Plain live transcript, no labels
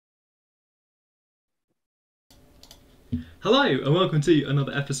Hello and welcome to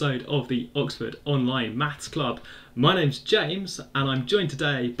another episode of the Oxford Online Maths Club. My name's James and I'm joined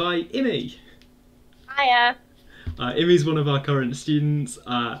today by Imi. Hiya. Imi's one of our current students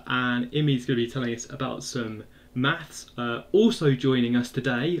and Imi's going to be telling us about some maths. Also joining us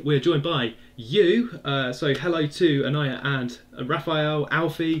today, we're joined by you. So hello to Anaya and Raphael,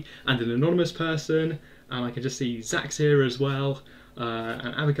 Alfie and an anonymous person. And I can just see Zach's here as well.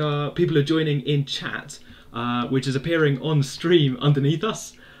 And Abikar. People are joining in chat. Which is appearing on stream underneath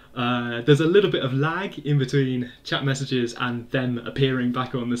us. There's a little bit of lag in between chat messages and them appearing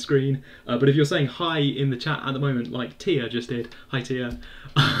back on the screen. But if you're saying hi in the chat at the moment, like Tia just did, hi Tia,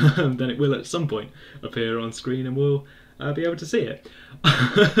 then it will at some point appear on screen and we'll be able to see it.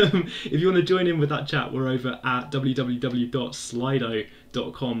 If you want to join in with that chat, we're over at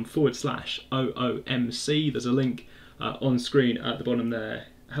www.slido.com/OOMC. There's a link on screen at the bottom there.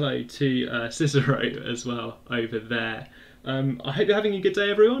 Hello to Cicero as well over there. I hope you're having a good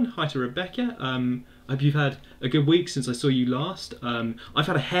day, everyone. Hi to Rebecca. I hope you've had a good week since I saw you last. I've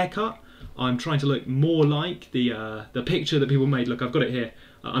had a haircut. I'm trying to look more like the picture that people made. Look, I've got it here.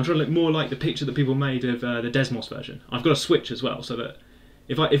 I'm trying to look more like the picture that people made of the Desmos version. I've got a switch as well, so that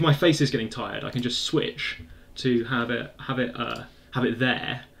if my face is getting tired, I can just switch to have it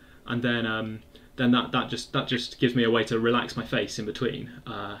there, and then that just gives me a way to relax my face in between.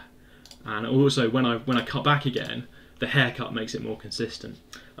 And also when I cut back again, the haircut makes it more consistent.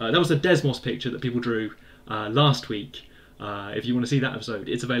 That was a Desmos picture that people drew last week. If you want to see that episode,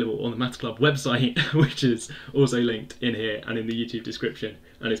 it's available on the Maths Club website, which is also linked in here and in the YouTube description,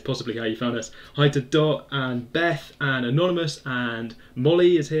 and it's possibly how you found us. Hi to Dot and Beth and Anonymous, and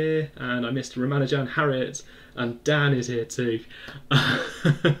Molly is here, and I missed Ramanajan, Harriet, and Dan is here too.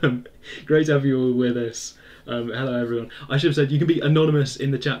 Great to have you all with us. Hello everyone. I should have said you can be anonymous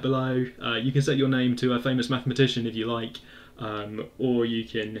in the chat below. You can set your name to a famous mathematician if you like, or you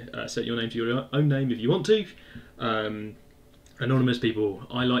can set your name to your own name if you want to. Anonymous people,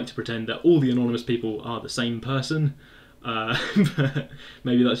 I like to pretend that all the anonymous people are the same person. But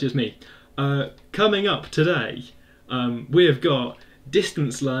maybe that's just me. Coming up today, we have got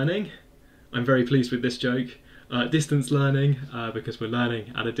distance learning. I'm very pleased with this joke. Distance learning, because we're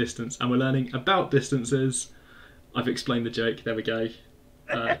learning at a distance and we're learning about distances. I've explained the joke, there we go.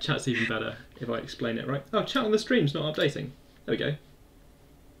 Chat's even better if I explain it right. Oh, chat on the stream's not updating. There we go.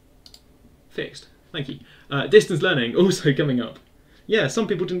 Fixed, thank you. Distance learning also coming up. Yeah, some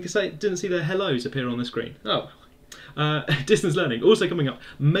people didn't see their hellos appear on the screen. Oh. Distance learning also coming up.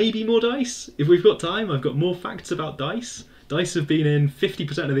 Maybe more dice, if we've got time. I've got more facts about dice. Dice have been in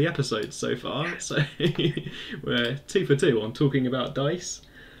 50% of the episodes so far, so we're 2 for 2 on talking about dice.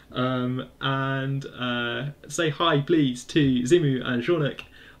 And say hi please to Zimu and Shaunak,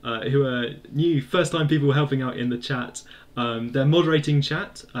 who are new first-time people helping out in the chat. They're moderating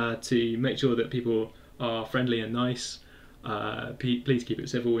chat to make sure that people are friendly and nice. Please keep it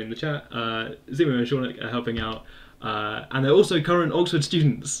civil in the chat. Zimu and Shaunak are helping out. And they're also current Oxford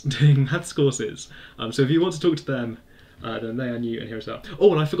students doing maths courses. So if you want to talk to them, then they are new and here as well.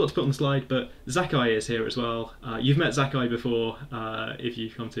 Oh, and I forgot to put on the slide, but Zakai is here as well. You've met Zakai before, if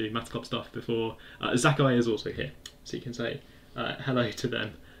you've come to Maths Club stuff before. Zakai is also here, so you can say hello to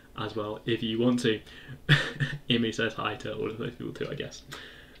them as well if you want to. Imi says hi to all of those people too, I guess.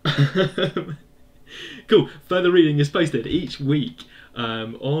 Cool, further reading is posted each week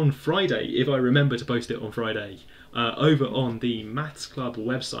on Friday, if I remember to post it on Friday, over on the Maths Club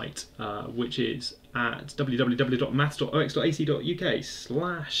website, which is at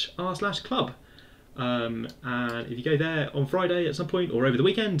www.maths.ox.ac.uk/r/club. And if you go there on Friday at some point or over the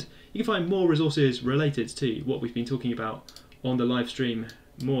weekend, you can find more resources related to what we've been talking about on the live stream,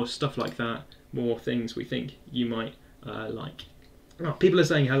 more stuff like that, more things we think you might like. Oh, people are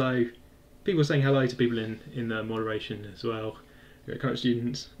saying hello. People are saying hello to people in the moderation as well. Current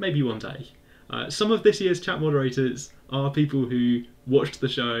students, maybe one day. Some of this year's chat moderators are people who watched the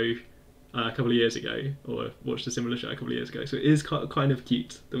show a couple of years ago, or watched a similar show a couple of years ago. So it is kind of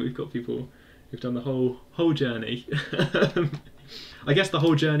cute that we've got people who've done the whole journey. I guess the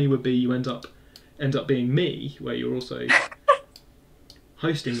whole journey would be you end up being me, where you're also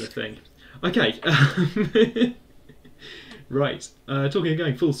hosting the thing. Okay. Right. Talking of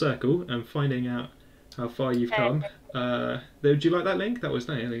going full circle and finding out how far you've come. Would you like that link? That was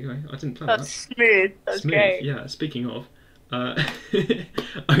there. There you go. I didn't plan that. That's smooth. That's smooth. great. Yeah. Speaking of, I'm going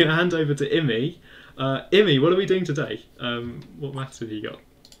to hand over to Imi. Imi, what are we doing today? What maths have you got?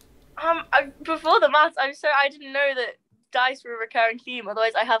 Before the maths, I didn't know that dice were a recurring theme.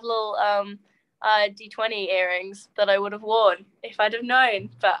 Otherwise, I have little D20 earrings that I would have worn if I'd have known.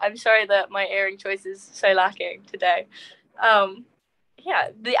 But I'm sorry that my earring choice is so lacking today. Yeah,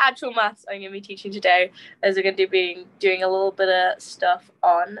 the actual maths I'm going to be teaching today is we're going to be doing a little bit of stuff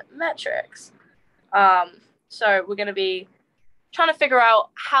on metrics. So we're going to be trying to figure out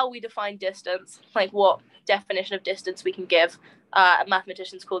how we define distance, like what definition of distance we can give.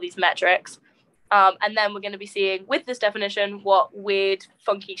 Mathematicians call these metrics. And then we're going to be seeing with this definition what weird,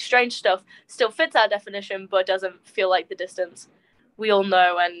 funky, strange stuff still fits our definition but doesn't feel like the distance we all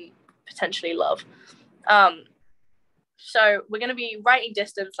know and potentially love. So we're going to be writing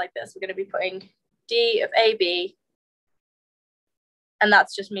distance like this. We're going to be putting D of AB, and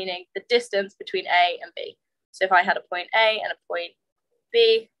that's just meaning the distance between A and B. So if I had a point A and a point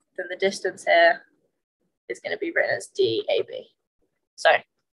B, then the distance here is going to be written as DAB. So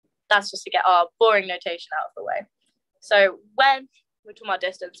that's just to get our boring notation out of the way. So when we're talking about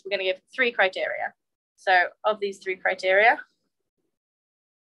distance, we're going to give 3 criteria. So of these 3 criteria,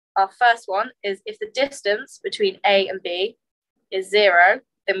 our first one is if the distance between A and B is 0,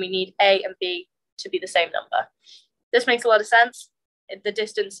 then we need A and B to be the same number. This makes a lot of sense. The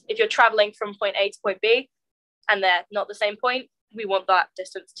distance, if you're traveling from point A to point B and they're not the same point, we want that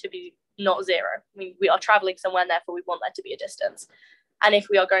distance to be not 0. We are traveling somewhere and therefore we want there to be a distance. And if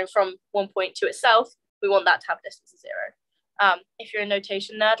we are going from one point to itself, we want that to have a distance of 0. If you're a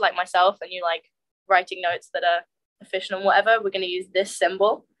notation nerd like myself and you like writing notes that are efficient and whatever, we're going to use this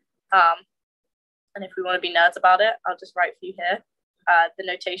symbol. And if we want to be nerds about it, I'll just write for you here the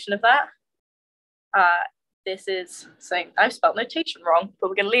notation of that. This is saying I've spelled notation wrong, but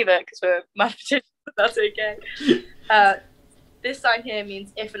we're going to leave it because we're mathematicians. That's okay. This sign here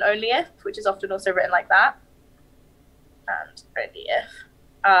means if and only if, which is often also written like that. And only if.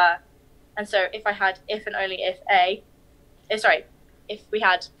 And so if I had if and only if A, if we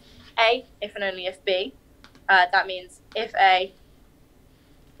had A, if and only if B, that means if A,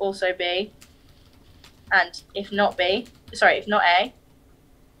 also B, and if not A,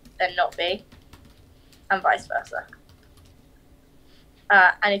 then not B, and vice versa.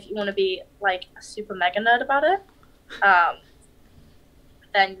 And if you want to be like a super mega nerd about it,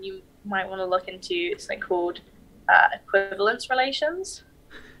 then you might want to look into something called equivalence relations,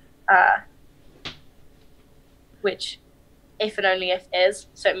 which if and only if is,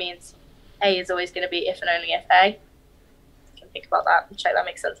 so it means A is always going to be if and only if A. You can think about that and check that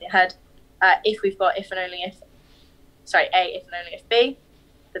makes sense in your head. If we've got A if and only if B,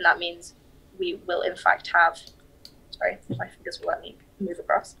 then that means we will in fact have, sorry, my fingers will let me move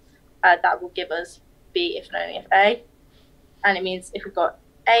across, that will give us B if and only if A. And it means if we've got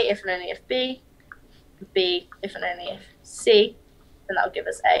A if and only if B, B if and only if C, then that will give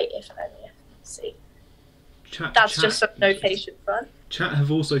us A if and only if C. That's just some notation fun. Chat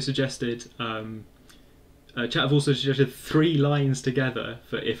have also suggested 3 lines together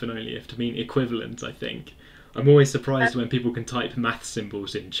for if and only if to mean equivalent, I think. I'm always surprised when people can type math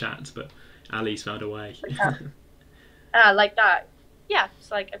symbols in chat, but Ali's found a way. Like that. Yeah, it's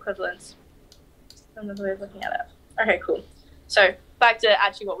like equivalence. Another way of looking at it. Okay, cool. So back to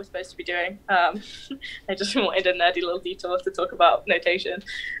actually what we're supposed to be doing. I just wanted a nerdy little detour to talk about notation.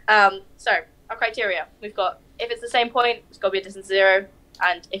 So our criteria, we've got if it's the same point, it's got to be a distance of 0,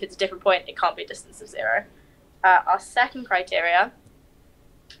 and if it's a different point, it can't be a distance of 0. Our second criteria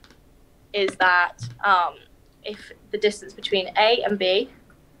is that if the distance between A and B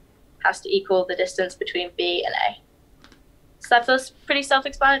has to equal the distance between B and A. So that feels pretty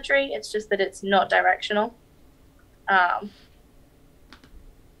self-explanatory. It's just that it's not directional,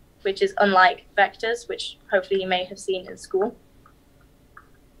 which is unlike vectors, which hopefully you may have seen in school.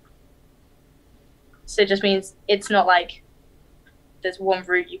 So it just means it's not like there's one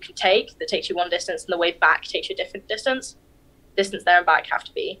route you can take that takes you one distance and the way back takes you a different distance. Distance there and back have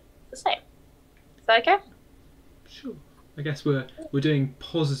to be the same. Is that okay? Sure. I guess we're doing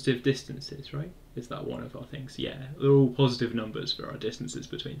positive distances, right? Is that one of our things? Yeah, they're all positive numbers for our distances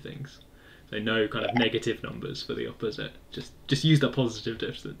between things. So no kind of negative numbers for the opposite. Just use that positive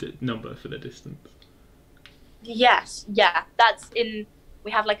number for the distance. Yes, yeah.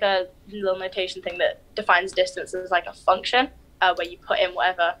 We have like a little notation thing that defines distance as like a function where you put in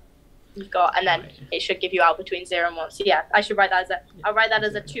whatever you've got, and then it should give you out between 0 and 1. So yeah, I should write that I'll write that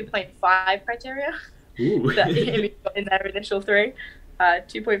as a 2.5 criteria. Ooh. That in their initial 3.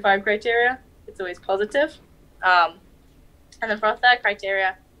 2.5 criteria, it's always positive. And then for our third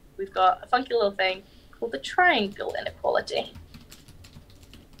criteria, we've got a funky little thing called the triangle inequality.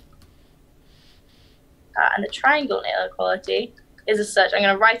 And the triangle inequality is as such. I'm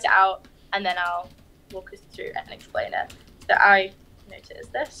going to write it out and then I'll walk us through and explain it. So I note it as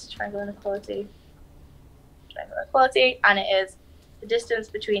this, triangle inequality, and it is the distance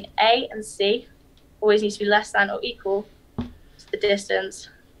between A and C always needs to be less than or equal to the distance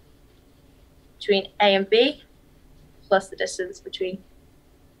between A and B plus the distance between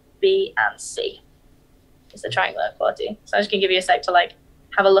B and C. It's the triangle inequality. So I'm just going to give you a sec to like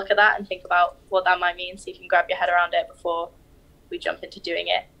have a look at that and think about what that might mean, so you can grab your head around it before we jump into doing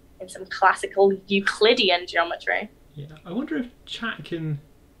it in some classical Euclidean geometry. Yeah, I wonder if chat can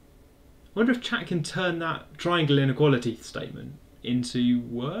turn that triangle inequality statement into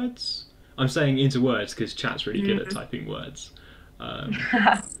words. I'm saying into words because chat's really good at typing words.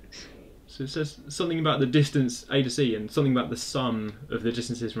 So it says something about the distance A to C and something about the sum of the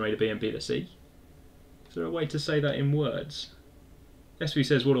distances from A to B and B to C. Is there a way to say that in words? SV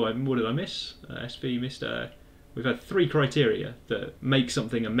says, what did I miss? SV missed. We've had 3 criteria that make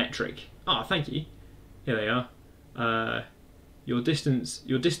something a metric. Ah, thank you. Here they are. Your distance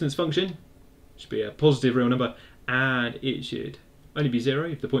function should be a positive real number, and it should only be 0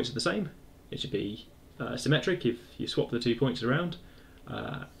 if the points are the same. It should be symmetric if you swap the 2 points around,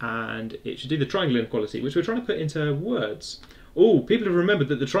 and it should do the triangle inequality, which we're trying to put into words. Oh, people have remembered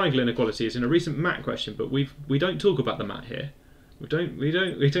that the triangle inequality is in a recent MAT question, but we don't talk about the MAT here. We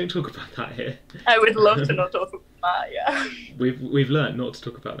don't talk about that here. I would love to not talk about that. Yeah. We've learnt not to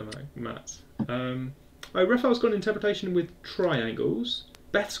talk about the maths. Raphael's got an interpretation with triangles.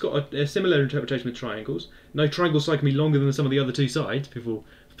 Beth's got a similar interpretation with triangles. No triangle side can be longer than the sum of the other 2 sides. People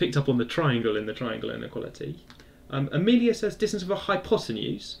picked up on the triangle in the triangle inequality. Amelia says distance of a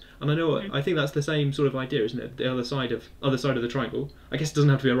hypotenuse, and I think that's the same sort of idea, isn't it? The other side of the triangle. I guess it doesn't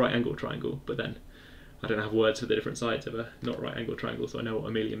have to be a right angle triangle, but then I don't have words for the different sides of a not right angle triangle, so I know what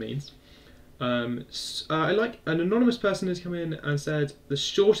Amelia means. I like an anonymous person has come in and said the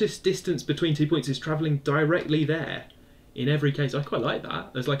shortest distance between 2 points is travelling directly there. In every case, I quite like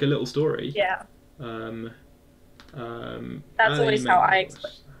that. There's like a little story. Yeah. That's always how I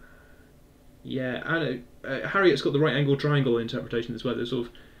explain. Yeah, and Harriet's got the right angle triangle interpretation as well. There's sort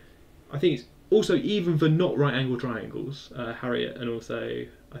of, I think it's also even for not right angle triangles. Harriet and also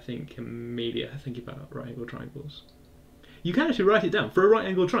I think Amelia are thinking about right angle triangles. You can actually write it down. For a right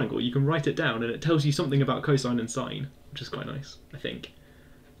angle triangle, you can write it down and it tells you something about cosine and sine, which is quite nice, I think.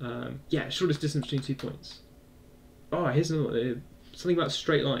 Yeah, shortest distance between 2 points. Oh, here's another something about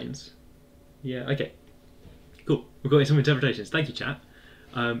straight lines. Yeah, okay. Cool. We've got some interpretations. Thank you, chat.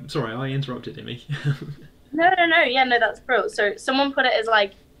 Sorry, I interrupted Imi. No. Yeah, no, that's brilliant. So someone put it as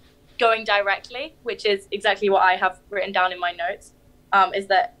like going directly, which is exactly what I have written down in my notes. Is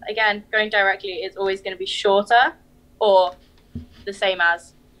that, again, going directly is always going to be shorter or the same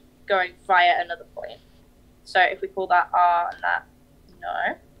as going via another point. So if we call that R and that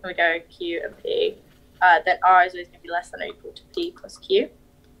no, and we go Q and P, then R is always going to be less than or equal to P plus Q.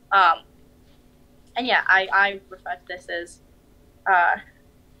 And yeah, I refer to this as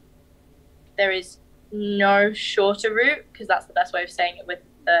there is no shorter route, because that's the best way of saying it with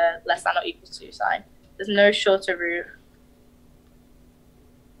the less than or equal to sign. There's no shorter route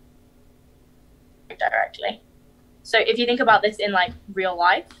directly. So if you think about this in like real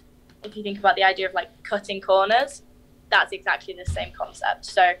life, if you think about the idea of like cutting corners, that's exactly the same concept.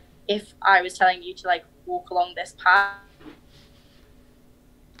 So if I was telling you to like walk along this path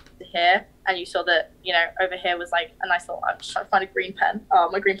here, and you saw that, you know, over here was like a nice little, I'm just trying to find a green pen. Oh,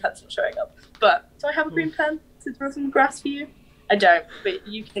 my green pen's not showing up. But do I have a green pen to draw some grass for you? I don't, but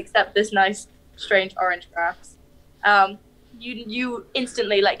you can accept this nice, strange orange grass. You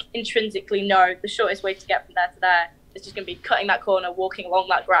instantly, like, intrinsically know the shortest way to get from there to there is just going to be cutting that corner, walking along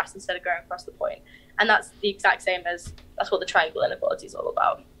that grass instead of going across the point. And that's the exact same as, that's what the triangle inequality is all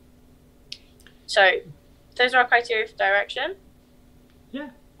about. So those are our criteria for direction. Yeah,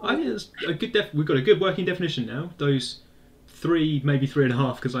 I think it's a good we've got a good working definition now. Those 3, maybe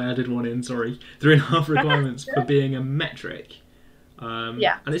 3.5, because I added one in, sorry. 3.5 requirements for being a metric.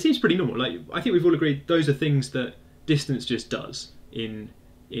 Yeah. And it seems pretty normal. Like, I think we've all agreed those are things that distance just does in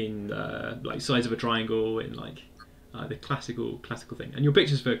like sides of a triangle, in like the classical thing. And your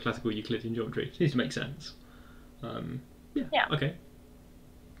pictures for classical Euclidean geometry seems to make sense. Yeah. Okay.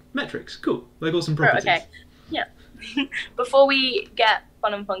 Metrics, cool. They've got some properties. Okay. Yeah. Before we get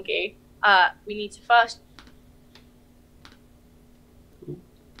fun and funky, we need to first. Ooh.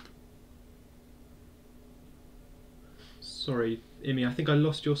 Sorry, Imi, I think I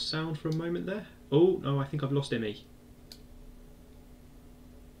lost your sound for a moment there. Oh, no, I think I've lost Imi.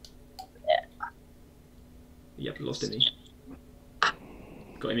 Yeah. Yep, lost Imi.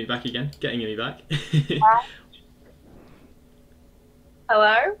 Got Imi back again. Getting Imi back.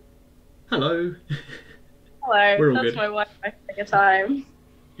 Hello? Hello. Hello, We're all that's good. my Wi-Fi a time.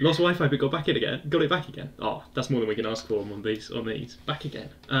 Lost Wi-Fi, but got back it again. Got it back again. Oh, that's more than we can ask for on these. Back again.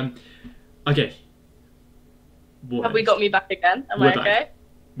 Okay. What Have we next? got me back again? Am We're I back. okay?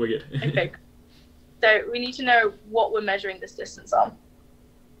 We're good. Okay. So we need to know what we're measuring this distance on.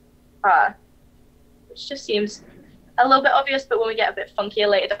 Which just seems a little bit obvious, but when we get a bit funkier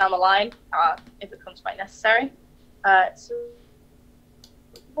later down the line, it becomes quite necessary. So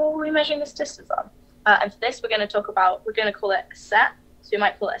what are we measuring this distance on? And for this, we're going to call it a set. So we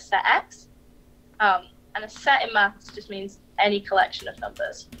might call it a set X. And a set in maths just means any collection of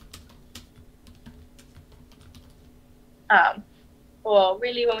numbers. Or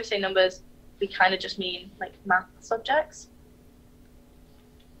really, when we say numbers, we kind of just mean like math subjects.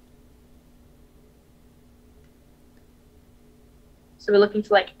 So we're looking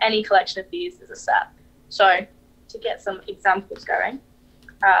for like any collection of these as a set. So to get some examples going,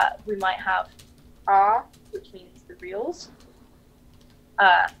 we might have R, which means the reals.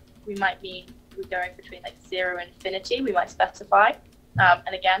 We might mean we're going between like 0 and infinity, we might specify.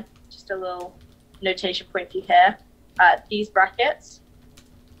 And again, just a little notation point for you here. These brackets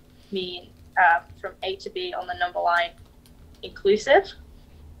mean from A to B on the number line inclusive.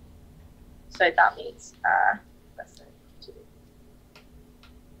 So that means, let's say, 2.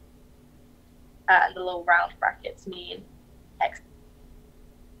 And the little round brackets mean X.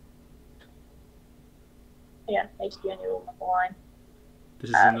 Yeah, A to B on your number line. This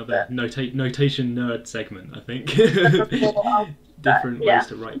is another notation nerd segment, I think. Different ways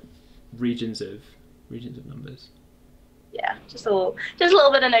to write regions of numbers. Yeah, just a little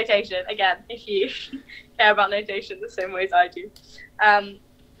bit of notation. Again, if you care about notation the same way as I do. And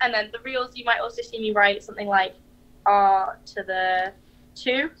then the reals, you might also see me write something like R to the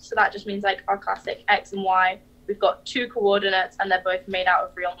 2. So that just means like our classic X and Y. We've got 2 coordinates and they're both made out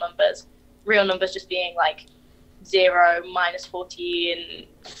of real numbers. Real numbers just being like 0, -14,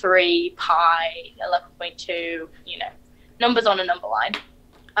 3, pi, 11.2, numbers on a number line.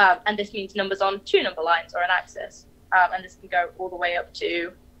 And this means numbers on 2 number lines or an axis. And this can go all the way up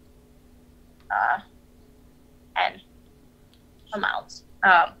to n amount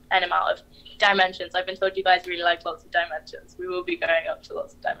of dimensions. I've been told you guys really like lots of dimensions. We will be going up to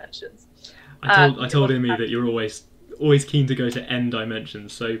lots of dimensions. I told Amy that you're always keen to go to n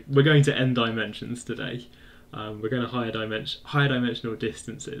dimensions, so we're going to n dimensions today. We're going to higher dimensional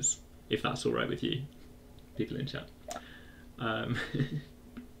distances, if that's all right with you, people in chat.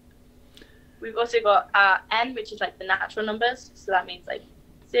 We've also got n, which is like the natural numbers. So that means like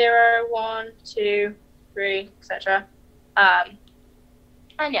 0, 1, 2, 3, etc. And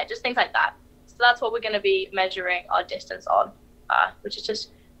yeah, just things like that. So that's what we're going to be measuring our distance on, which is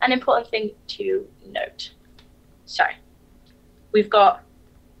just an important thing to note. So we've got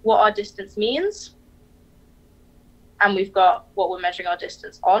what our distance means, and we've got what we're measuring our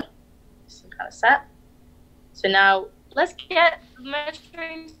distance on, some kind of set. So now let's get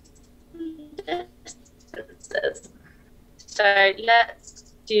measuring distances. So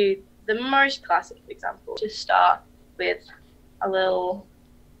let's do the most classic example. Just start with a little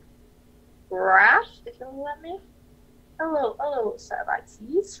graph, if you'll let me. A little set of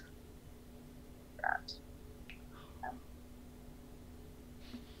axes. Right.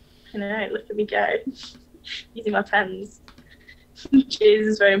 I know, look at me go. Using my pens. Jeez,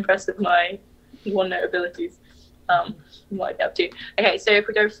 is very impressive, my OneNote abilities. What I get up to. Okay, so if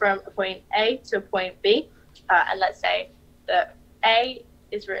we go from a point A to a point B, and let's say that A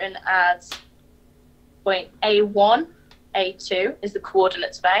is written as point A1, A2 is the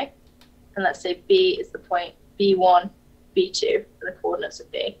coordinates of A, and let's say B is the point B1, B2 are the coordinates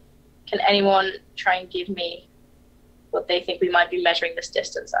of B. Can anyone try and give me what they think we might be measuring this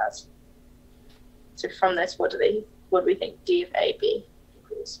distance as? So from this, what do we think D of AB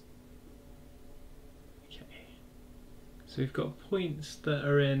equals? Okay. So we've got points that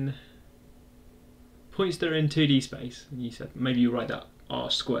are in 2D space, and you said maybe you write that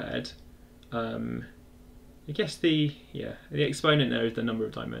r squared. I guess the exponent there is the number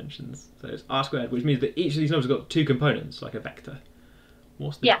of dimensions. So it's r squared, which means that each of these numbers have got 2 components, like a vector.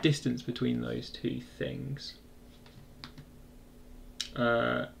 What's the distance between those 2 things?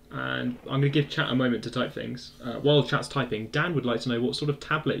 And I'm going to give chat a moment to type things. While chat's typing, Dan would like to know what sort of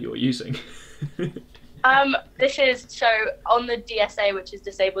tablet you're using. This is, so on the DSA, which is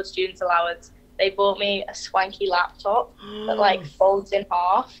Disabled Students Allowance, they bought me a swanky laptop that like folds in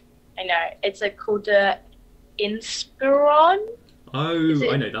half. I know, it's called a Inspiron.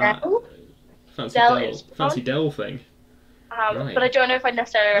 Oh, I know that. Dell? Fancy Dell thing. Right. But I don't know if I'd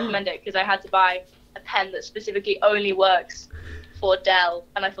necessarily recommend it because I had to buy a pen that specifically only works for Dell,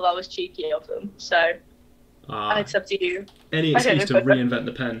 and I thought that was cheeky of them. So It's up to you. Any excuse to reinvent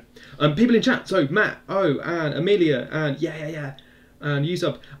the pen. People in chat, so Matt, and Amelia, and and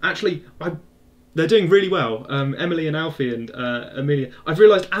Usub. Actually, they're doing really well. Emily and Alfie and Amelia. I've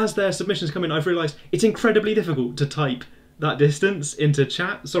realised as their submissions come in, I've realised it's incredibly difficult to type that distance into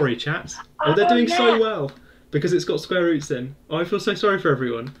chat. Sorry, chat. Oh, they're doing so well because it's got square roots in. Oh, I feel so sorry for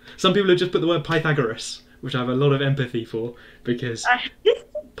everyone. Some people have just put the word Pythagoras, which I have a lot of empathy for because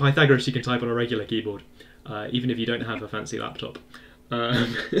Pythagoras you can type on a regular keyboard. Even if you don't have a fancy laptop.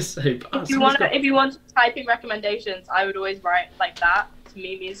 If you want typing recommendations, I would always write like that. To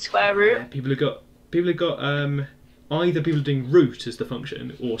me, means square root. Yeah, people have got either people doing root as the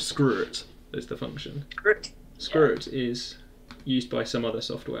function or scrut as the function. Scrut is used by some other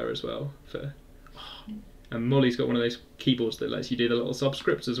software as well for. And Molly's got one of those keyboards that lets you do the little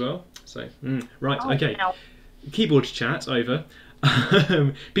subscripts as well. So right, okay. Wow. Keyboard chat over.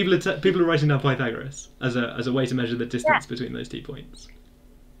 People are writing down Pythagoras as a way to measure the distance between those 2 points.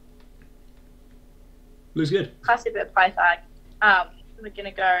 Looks good. Classic bit of Pythag. We're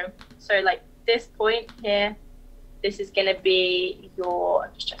gonna go. So like this point here, this is gonna be your.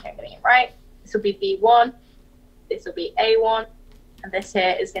 I'm just checking I'm getting it right. This will be B1. This will be A1, and this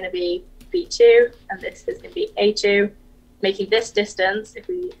here is gonna be B2, and this is gonna be A2. Making this distance, if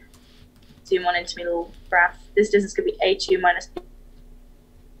we zoom on into my little graph, this distance could be A2 minus B.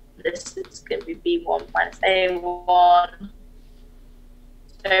 This is going to be B1 minus A1.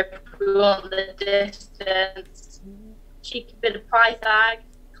 So if we want the distance, cheeky bit of Pythag,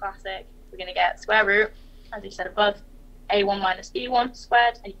 classic, we're going to get square root, as we said above, A1 minus B1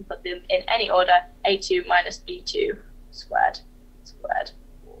 squared, and you can put them in any order, A2 minus B2 squared.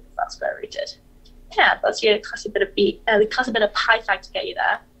 That's square rooted. Yeah, that's your classic bit of Pythag to get you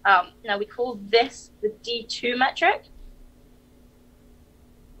there. Now we call this the D2 metric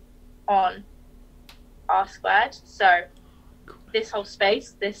on R squared. So this whole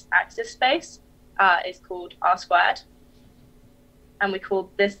space, this axis space, is called R squared. And we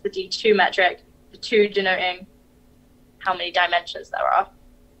call this the D2 metric, the 2 denoting how many dimensions there are.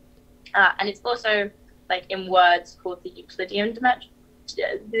 And it's also, like in words, called the Euclidean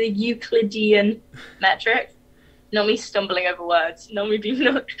metric. Not me stumbling over words. Not me being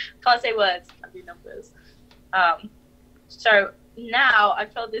can't say words. Can't do numbers. So now I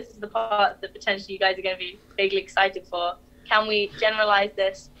feel this is the part that potentially you guys are going to be vaguely excited for. Can we generalize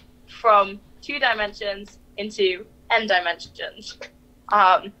this from 2 dimensions into n dimensions?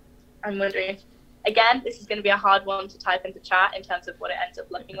 I'm wondering. Again, this is going to be a hard one to type into chat in terms of what it ends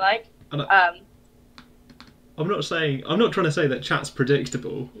up looking like. I'm not trying to say that chat's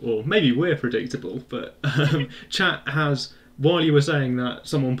predictable, or maybe we're predictable, but chat has, while you were saying that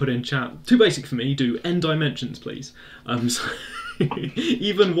someone put in chat, too basic for me, do n dimensions please. So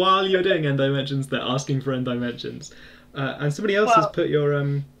even while you're doing n dimensions, they're asking for n dimensions. And somebody else has put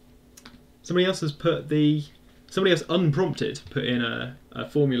unprompted put in a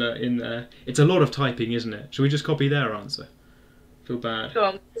formula in there. It's a lot of typing, isn't it? Should we just copy their answer? Feel bad.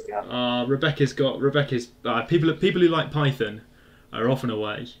 Go on. Rebecca's people who like Python are off and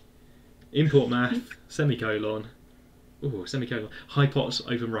away. Import math, semicolon. Ooh, semicolon. Hypots,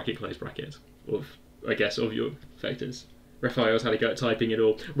 open bracket, close bracket. Of your vectors. Raphael's had a go at typing it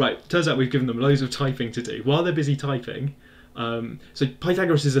all. Right, turns out we've given them loads of typing to do while they're busy typing. So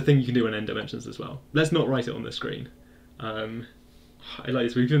Pythagoras is a thing you can do in n dimensions as well. Let's not write it on the screen. I like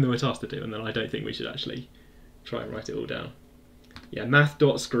this. We've given them a task to do, and then I don't think we should actually try and write it all down. Yeah,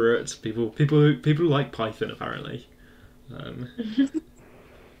 math.screw-it. People like Python apparently.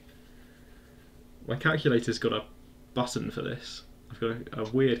 My calculator's got a button for this. I've got a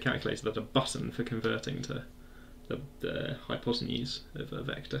weird calculator that's a button for converting to the hypotenuse of a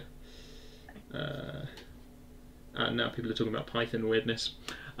vector. And now people are talking about Python weirdness.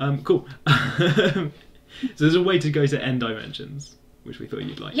 Cool. So there's a way to go to n dimensions, which we thought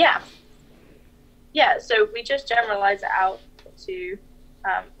you'd like. Yeah, so we just generalize it out to,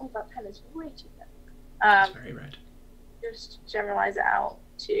 that pen is way too thin. It's very red. Just generalize it out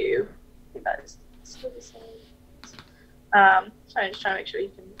to, I think that is still the same. So I'm just trying to make sure you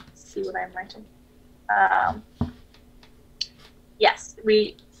can see what I'm writing. Yes,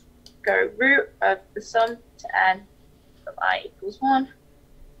 we go root of the sum to n of I equals 1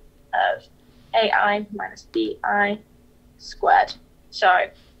 of ai minus bi squared. So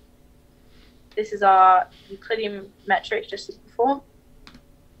this is our Euclidean metric just as before.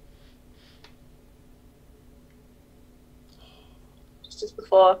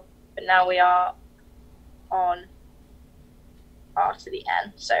 But now we are on r to the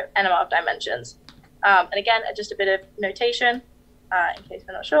n, so n amount of dimensions. And again, just a bit of notation, in case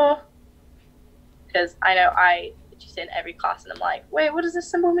we're not sure. because I know I just in every class and I'm like, wait, what does this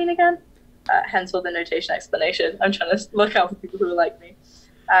symbol mean again? Hence all the notation explanation. I'm trying to look out for people who are like me.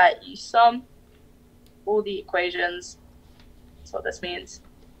 You sum all the equations, that's what this means,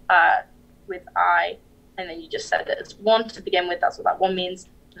 with I, and then you just set it as 1 to begin with, that's what that 1 means,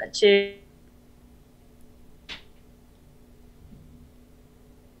 and then 2.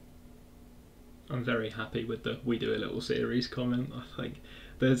 I'm very happy with the "we do a little series" comment. I think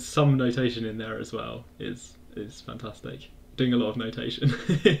there's some notation in there as well. It's fantastic. Doing a lot of notation.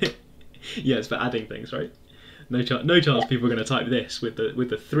 Yeah, it's for adding things, right? No chance people are going to type this with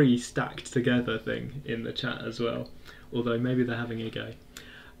the 3 stacked together thing in the chat as well. Although maybe they're having a go.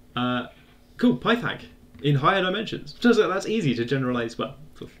 Cool, Pythag in higher dimensions. Turns out that's easy to generalise. Well,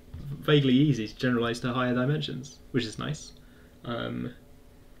 sort of vaguely easy to generalise to higher dimensions, which is nice.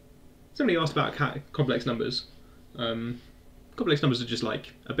 Somebody asked about complex numbers. Complex numbers are just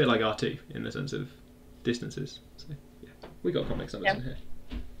like a bit like R2 in the sense of distances. So yeah, we got complex numbers in here.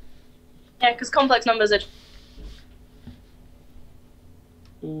 Yeah, because complex numbers are.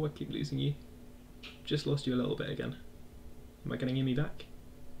 Oh, I keep losing you. Just lost you a little bit again. Am I getting me back?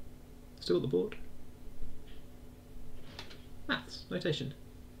 Still at the board. Maths, notation.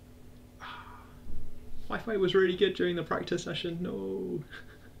 Wi-Fi was really good during the practice session. No.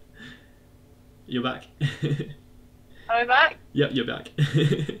 You're back. Am I back? Yep, you're back.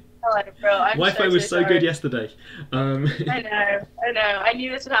 Hello, bro. Wi-Fi was so good yesterday. I know. I knew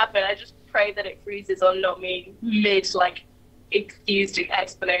this would happen. I just pray that it freezes on not me mid like excused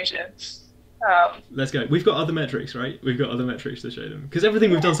explanation. Let's go. We've got other metrics, right? We've got other metrics to show them because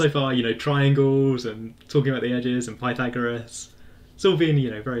everything we've done so far, you know, triangles and talking about the edges and Pythagoras, it's all been,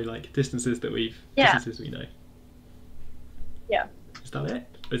 you know, very like distances that distances we know. Yeah. Is that it?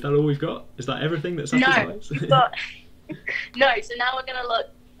 Is that all we've got? Is that everything that satisfies? No, but no. So now we're gonna look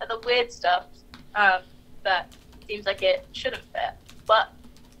at the weird stuff that seems like it shouldn't fit, but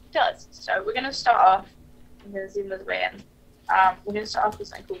it does. So we're gonna start off. I'm gonna zoom this way in. We're going to start off with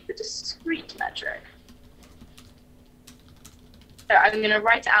something called the discrete metric. So I'm going to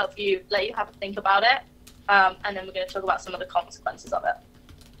write it out for you, let you have a think about it, and then we're going to talk about some of the consequences of it.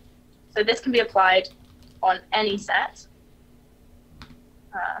 So this can be applied on any set.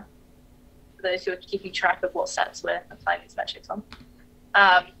 For those who are keeping track of what sets we're applying these metrics on.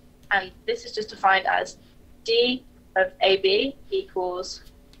 And this is just defined as d of AB equals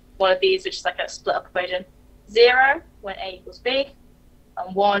one of these, which is like a split up equation. 0 when A equals B,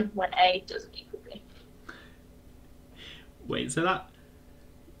 and 1 when A doesn't equal B. Wait, so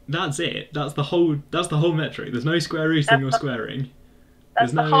that's it? That's the whole metric? There's no square rooting or squaring?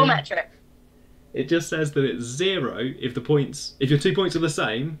 That's the whole metric. It just says that it's 0 if your 2 points are the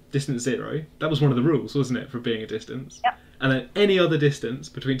same, distance 0. That was one of the rules, wasn't it, for being a distance? Yep. And then any other distance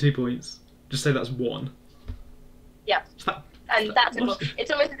between 2 points, just say that's 1. Yeah. And that's simple. It's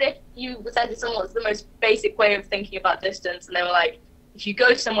almost as if you said to someone what's the most basic way of thinking about distance, and they were like, if you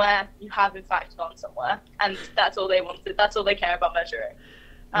go somewhere, you have in fact gone somewhere, and that's all they wanted. That's all they care about measuring.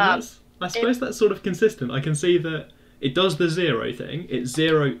 I suppose that's sort of consistent. I can see that it does the 0 thing. It's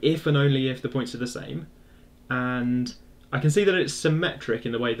 0 if and only if the points are the same, and I can see that it's symmetric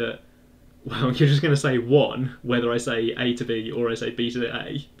in the way that, well, you're just going to say 1 whether I say A to B or I say B to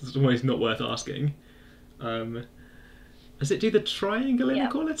A. It's almost not worth asking. Does it do the triangle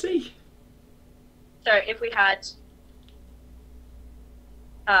inequality? So if we had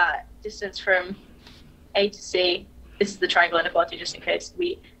distance from A to C, this is the triangle inequality just in case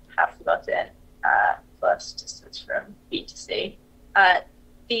we have forgotten, plus distance from B to C.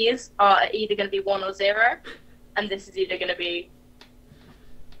 These are either going to be 1 or 0, and this is either going to be,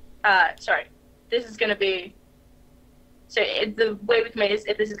 this is going to be, so the way we can make it is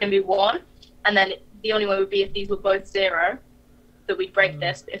if this is going to be 1, and then the only way would be if these were both 0, that we'd break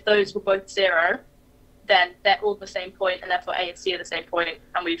this. But if those were both 0, then they're all the same point, and therefore A and C are the same point,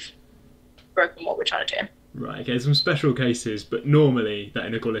 and we've broken what we're trying to do. Right, okay, some special cases, but normally that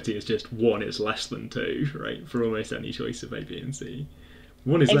inequality is just 1 is less than 2, right, for almost any choice of A, B and C.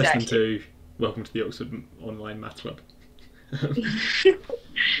 1 is less than 2, welcome to the Oxford Online Maths Club.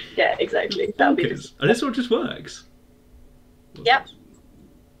 Yeah, exactly. That would be good. And this all just works. Yep.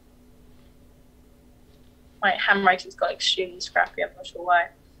 My handwriting's got extremely scrappy, I'm not sure why. I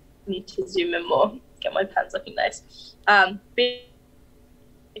need to zoom in more, get my pens looking nice. But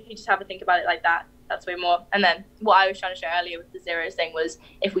if you just have a think about it like that, that's way more. And then what I was trying to show earlier with the 0 thing was,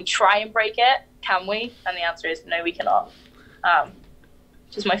 if we try and break it, can we? And the answer is no, we cannot.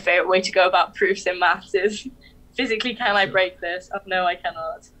 Which is my favourite way to go about proofs in maths is, physically can I break this? Oh no, I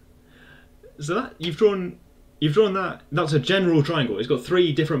cannot. So that you've drawn you've drawn that. That's a general triangle. It's got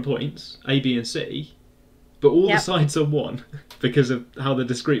 3 different points, A, B, and C, but all the sides are 1 because of how the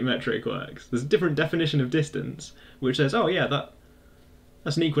discrete metric works. There's a different definition of distance which says, oh yeah,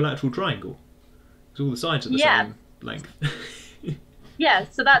 that's an equilateral triangle. Because all the sides are the same length. Yeah,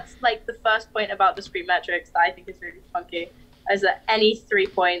 so that's like the first point about discrete metrics that I think is really funky, is that any 3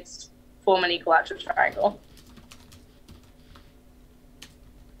 points form an equilateral triangle.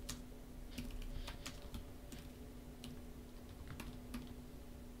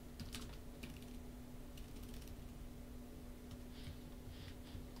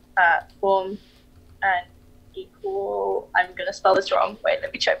 Form an equal, I'm going to spell this wrong. Wait,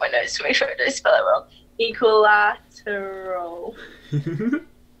 let me check my notes to make sure I don't spell it wrong. Equilateral.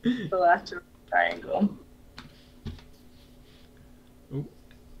 Equilateral triangle. Ooh.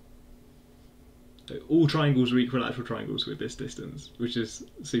 So all triangles are equilateral triangles with this distance, which is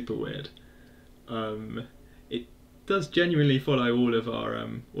super weird. It does genuinely follow all of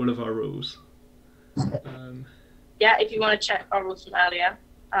our rules. Yeah, if you want to check our rules from earlier,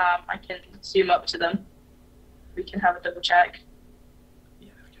 I can zoom up to them. We can have a double check. Yeah,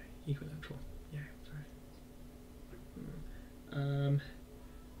 okay. Equilateral. Yeah, sorry.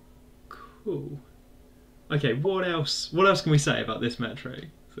 Cool. Okay, what else can we say about this metric?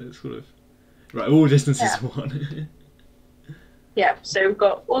 So it's sort of right, all distances are 1. Yeah, so we've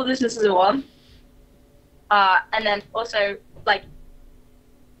got all distances are 1. And then also like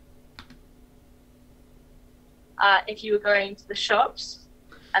if you were going to the shops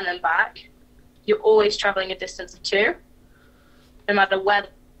and then back, you're always traveling a distance of 2, no matter where.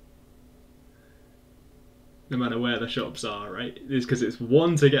 No matter where the shops are, right? It's because it's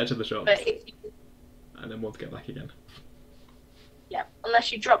 1 to get to the shops, and then 1 to get back again. Yeah,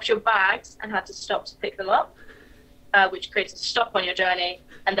 unless you dropped your bags and had to stop to pick them up, which creates a stop on your journey,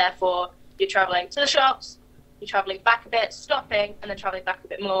 and therefore you're traveling to the shops, you're traveling back a bit, stopping, and then traveling back a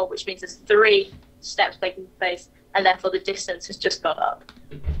bit more, which means there's 3 steps taking place, and therefore the distance has just gone up.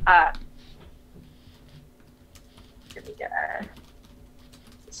 Let me get a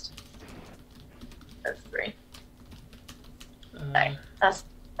distance of 3. Okay, that's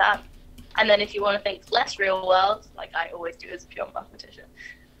that. And then if you want to think less real world, like I always do as a pure mathematician,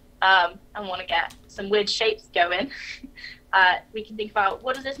 and want to get some weird shapes going, we can think about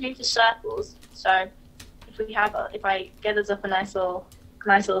what does this mean for circles. So if I get us up a nice little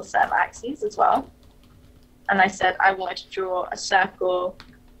set of axes as well, and I said I wanted to draw a circle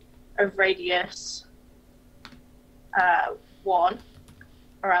of radius 1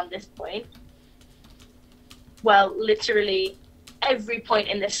 around this point. Well, literally every point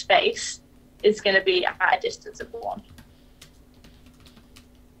in this space is going to be at a distance of 1.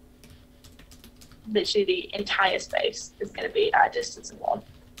 Literally the entire space is going to be at a distance of 1.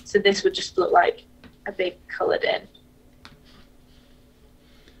 So this would just look like a big coloured in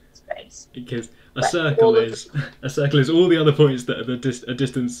space. Because a circle is all the other points that are a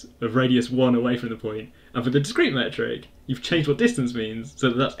distance of radius 1 away from the point. And for the discrete metric, you've changed what distance means, so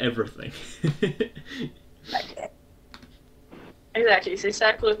that's everything. Exactly. So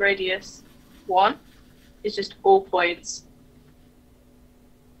circle of radius 1 is just all points.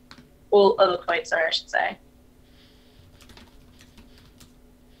 All other points, sorry, I should say.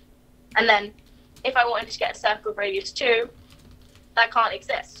 And then if I wanted to get a circle of radius 2, that can't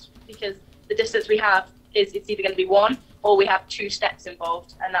exist because the distance we have is it's either going to be 1 or we have 2 steps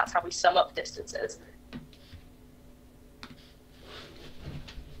involved, and that's how we sum up distances.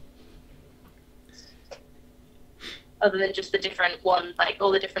 Other than just the different one, like all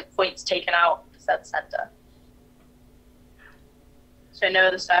the different points taken out for the center. So no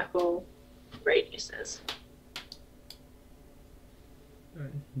other circle radiuses.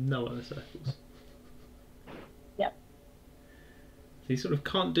 No other circles. Yep. So you sort of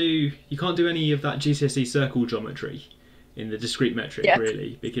can't do any of that GCSE circle geometry in the discrete metric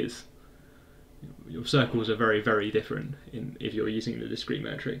really, because your circles are very, very different if you're using the discrete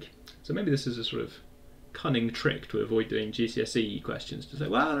metric. So maybe this is a sort of cunning trick to avoid doing GCSE questions, to say,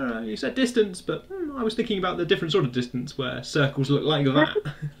 well, no, you said distance, but I was thinking about the different sort of distance where circles look like that.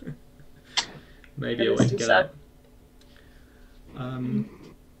 Maybe a way to get out.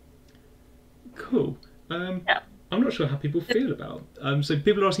 Cool. I'm not sure how people feel about. So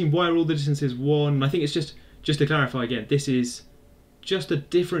people are asking why are all the distances 1? And I think it's just to clarify again, this is just a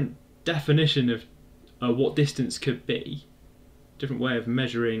different definition of what distance could be, different way of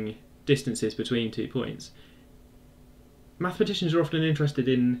measuring distances between 2 points. Mathematicians are often interested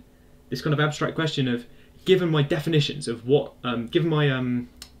in this kind of abstract question of, given my definitions of what, given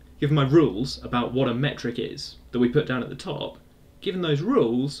my rules about what a metric is that we put down at the top, given those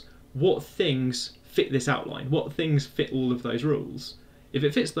rules, what things fit this outline, what things fit all of those rules. If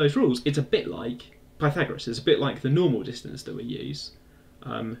it fits those rules, it's a bit like Pythagoras, it's a bit like the normal distance that we use.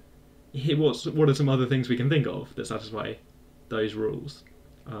 Here, what are some other things we can think of that satisfy those rules?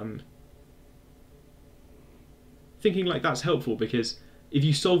 Thinking like that's helpful, because if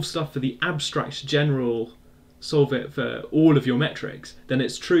you solve stuff for the abstract general, solve it for all of your metrics, then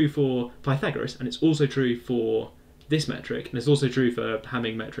it's true for Pythagoras, and it's also true for this metric, and it's also true for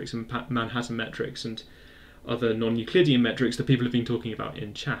Hamming metrics and Manhattan metrics and other non-Euclidean metrics that people have been talking about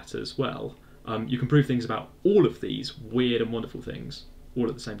in chat as well. You can prove things about all of these weird and wonderful things all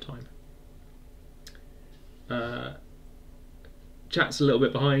at the same time. Chat's a little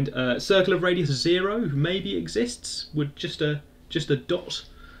bit behind. Circle of radius 0 maybe exists. Would just a dot.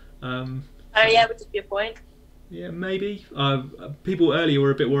 Oh yeah, would just be a point. Yeah, maybe. People earlier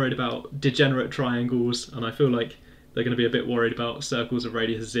were a bit worried about degenerate triangles, and I feel like they're going to be a bit worried about circles of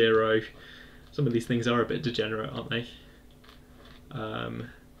radius 0. Some of these things are a bit degenerate, aren't they? I'm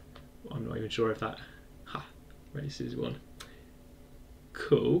not even sure if that... radius is 1.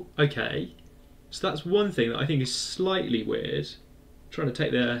 Cool, okay. So that's one thing that I think is slightly weird. Trying to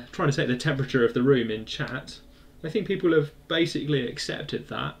take the temperature of the room in chat. I think people have basically accepted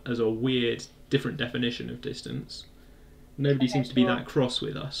that as a weird, different definition of distance. Nobody seems to be that cross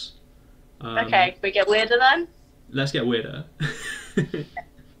with us. Okay, can we get weirder then? Let's get weirder.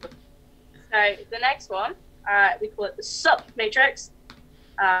 So the next one, we call it the sup matrix.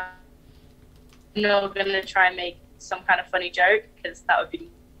 We're going to try and make some kind of funny joke, because that would be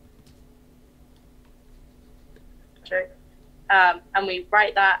joke. And we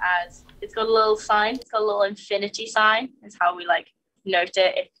write that as, it's got a little sign, it's got a little infinity sign, is how we like note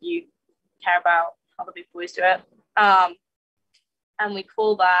it if you care about how the big boys do it. And we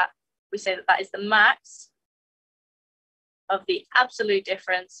call that, we say that that is the max of the absolute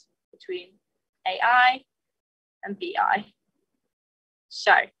difference between AI and BI.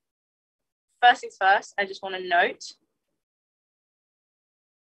 So, first things first, I just want to note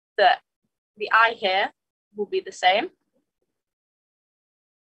that the I here will be the same.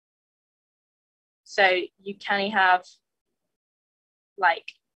 So you can have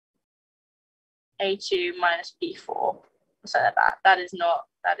like A2 minus B4 or something like that. That is not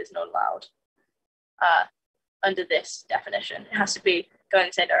allowed under this definition. It has to be going in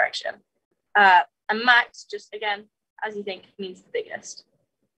the same direction. And max, just again, as you think, means the biggest.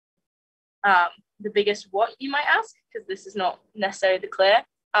 The biggest what, you might ask, because this is not necessarily clear.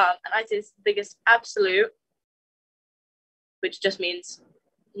 And I say it's the biggest absolute, which just means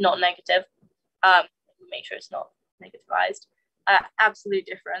not negative. Make sure it's not negativized. Absolute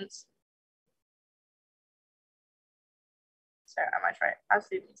difference. So am I trying?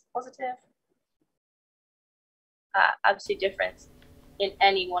 Absolute means positive. Absolute difference in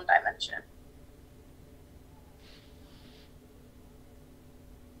any one dimension.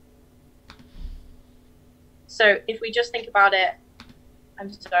 So if we just think about it,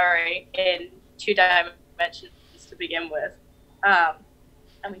 I'm sorry, in 2 dimensions to begin with,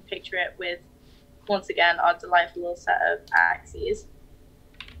 and we picture it with, once again, our delightful little set of axes,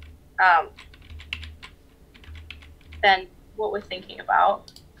 then what we're thinking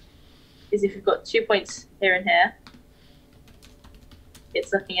about is if you've got 2 points here and here,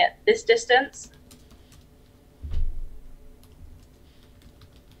 it's looking at this distance,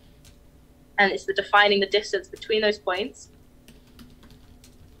 and it's defining the distance between those points.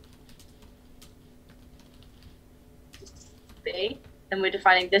 B, and we're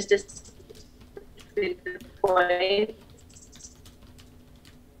defining this distance between the points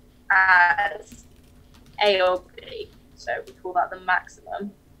as A or B. So we call that the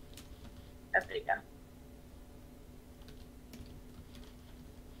maximum of bigger.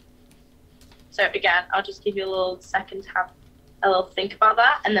 So again, I'll just give you a little second to have a little think about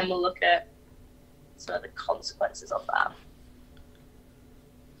that, and then we'll look at some of the consequences of that.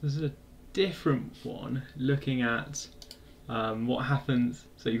 This is a different one, looking at what happens.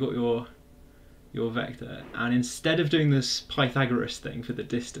 So you've got your vector, and instead of doing this Pythagoras thing for the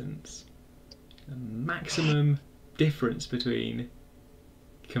distance, the maximum difference between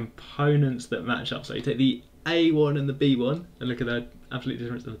components that match up. So you take the A1 and the B1 and look at the absolute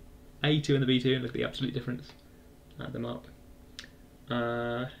difference, of A2 and the B2 and look at the absolute difference. Add them up.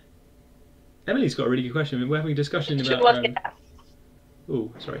 Emily's got a really good question. We're having a discussion about...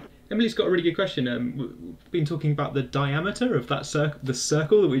 oh, sorry. Emily's got a really good question. We've been talking about the diameter of that the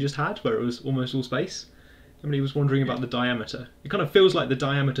circle that we just had, where it was almost all space. Emily was wondering about the diameter. It kind of feels like the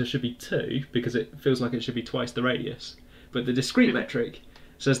diameter should be 2, because it feels like it should be twice the radius. But the discrete metric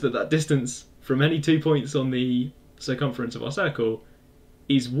says that that distance from any 2 points on the circumference of our circle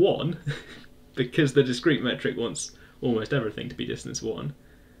is 1, because the discrete metric wants almost everything to be distance 1.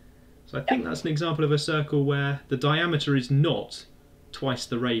 So I think that's an example of a circle where the diameter is not twice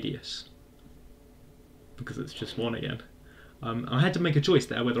the radius, because it's just 1 again. I had to make a choice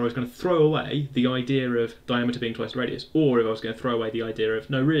there whether I was going to throw away the idea of diameter being twice the radius, or if I was going to throw away the idea of,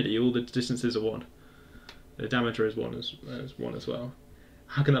 no really, all the distances are 1. The diameter is 1 as well.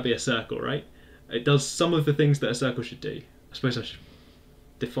 How can that be a circle, right? It does some of the things that a circle should do. I suppose I should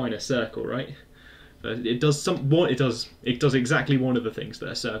define a circle, right? It does exactly one of the things that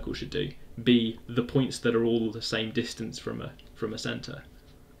a circle should do. Be the points that are all the same distance from a centre.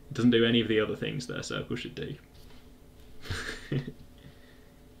 It doesn't do any of the other things that a circle should do.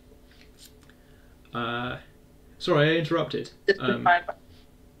 Sorry, I interrupted.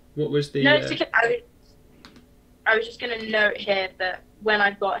 What was the? No, it's okay. I was just going to note here that when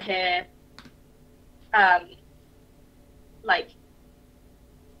I've got here, like,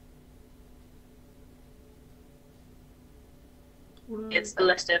 it's a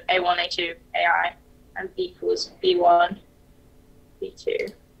list of A1, A2, AI, and B equals B1,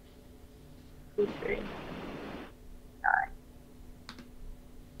 B2, B3, I.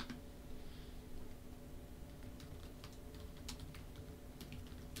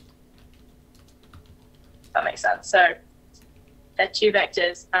 That makes sense. So they're 2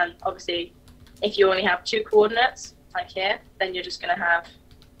 vectors, and obviously if you only have 2 coordinates, like here, then you're just going to have,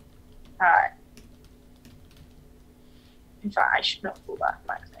 in fact, I should not call that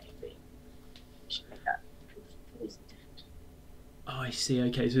max A and B. I should make that. Oh, I see.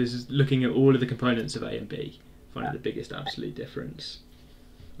 Okay, so this is looking at all of the components of A and B, finding the biggest absolute difference.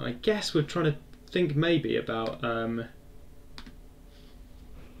 I guess we're trying to think maybe about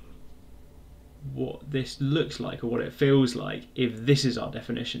what this looks like, or what it feels like if this is our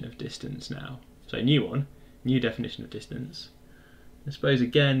definition of distance now. So new definition of distance. I suppose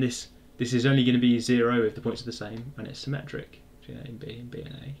again this is only going to be 0 if the points are the same and it's symmetric between A and B and B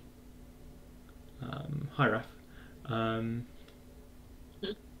and A. Hi Raf.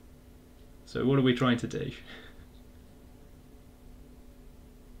 So what are we trying to do?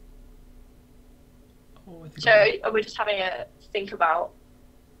 So are we just having a think about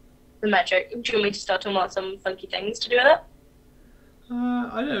the metric? Do you want me to start talking about some funky things to do with it?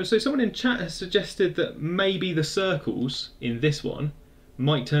 I don't know. So someone in chat has suggested that maybe the circles in this one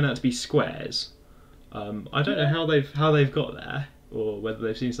might turn out to be squares. I don't know how they've got there, or whether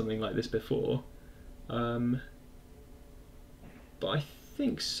they've seen something like this before. But I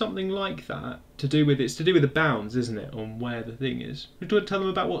think something like that it's to do with the bounds, isn't it, on where the thing is. Do you want to tell them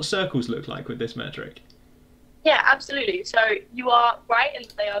about what circles look like with this metric? Yeah, absolutely. So you are right in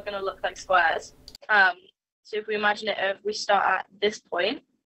that they are going to look like squares. So if we imagine it, if we start at this point,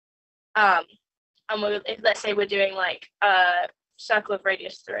 and if let's say we're doing like a circle of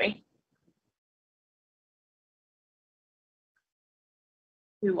radius 3,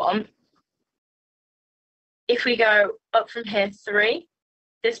 we want. If we go up from here 3,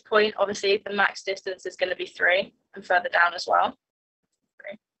 this point, obviously the max distance is going to be 3, and further down as well.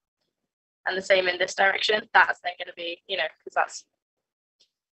 3. And the same in this direction, that's then going to be, because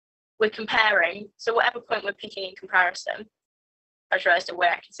we're comparing, so whatever point we're picking in comparison, I just realised a way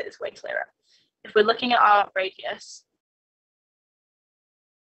I can say this way clearer. If we're looking at our radius,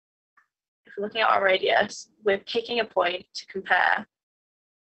 we're picking a point to compare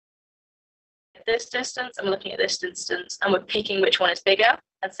this distance, and we're looking at this distance, and we're picking which one is bigger,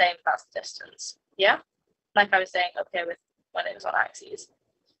 and saying that's the distance. Yeah? Like I was saying up here with when it was on axes.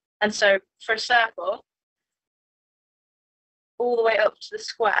 And so for a circle, all the way up to the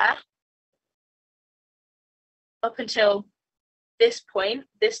square, up until this point,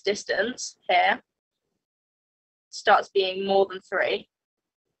 this distance here, starts being more than 3.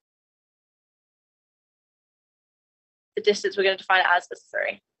 The distance we're going to define it as is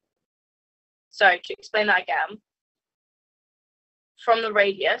 3. So to explain that again, from the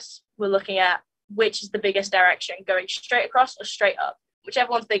radius, we're looking at which is the biggest direction, going straight across or straight up.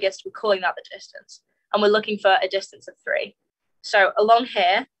 Whichever one's biggest, we're calling that the distance. And we're looking for a distance of 3. So along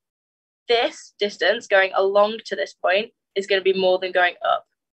here, this distance going along to this point is going to be more than going up.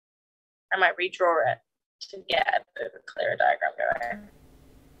 I might redraw it to get a bit of a clearer diagram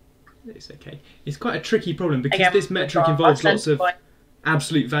going. It's okay. It's quite a tricky problem because again, this metric involves lots of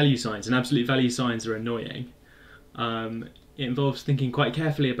absolute value signs, and absolute value signs are annoying. It involves thinking quite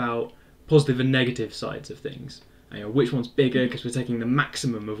carefully about positive and negative sides of things. Which one's bigger because we're taking the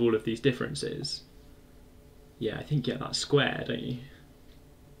maximum of all of these differences. Yeah, I think you get that square, don't you?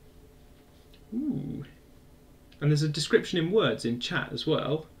 Ooh. And there's a description in words in chat as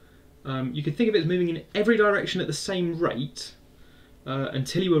well. You could think of it as moving in every direction at the same rate,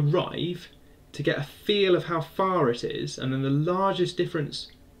 until you arrive to get a feel of how far it is, and then the largest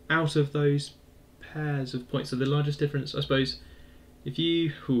difference out of those pairs of points. So the largest difference, I suppose, if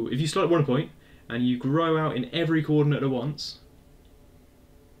you start at one point and you grow out in every coordinate at once,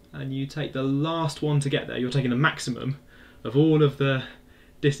 and you take the last one to get there, you're taking the maximum of all of the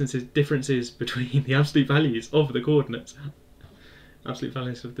differences between the absolute values of the coordinates, absolute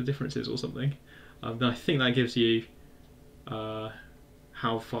values of the differences or something. Then I think that gives you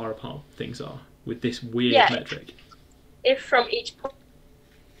how far apart things are with this weird metric. If from each point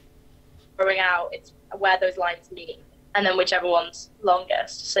growing out, it's where those lines meet, and then whichever one's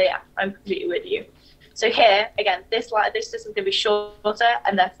longest. So yeah, I'm completely with you. So here, again, this distance is going to be shorter,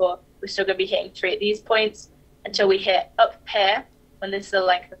 and therefore we're still going to be hitting 3 at these points until we hit up here, when this is a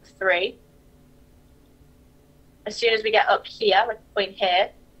length of 3. As soon as we get up here, like a point here,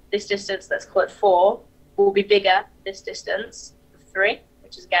 this distance, let's call it 4, will be bigger, this distance of 3,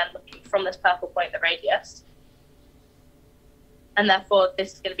 which is again looking from this purple point, the radius. And therefore,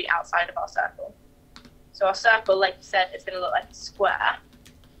 this is going to be outside of our circle. So our circle, like you said, is going to look like a square.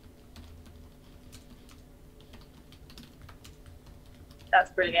 That's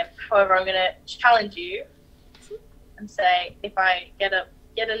brilliant. However, I'm going to challenge you and say, if I get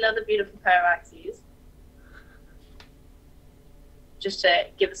another beautiful pair of axes, just to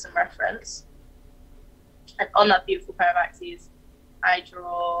give us some reference, and on that beautiful pair of axes, I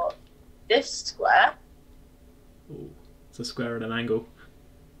draw this square. Ooh, it's a square at an angle.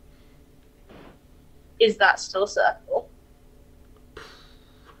 Is that still a circle?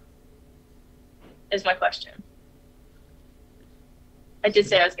 Is my question. I did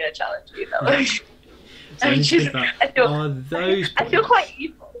say I was going to challenge you, though. So I feel quite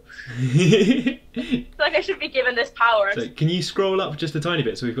evil. I feel like I should be given this power. So can you scroll up just a tiny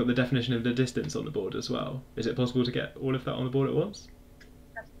bit so we've got the definition of the distance on the board as well? Is it possible to get all of that on the board at once?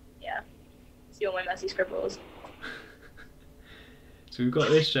 Yeah. See all my messy scribbles. So we've got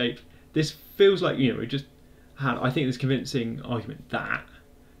this shape. This feels like, we just had, I think, this convincing argument that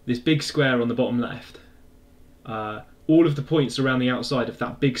this big square on the bottom left, all of the points around the outside of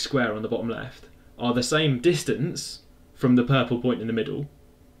that big square on the bottom left are the same distance from the purple point in the middle.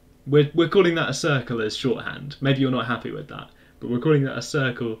 We're calling that a circle as shorthand. Maybe you're not happy with that, but we're calling that a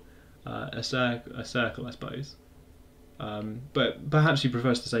circle, a circle, I suppose. But perhaps you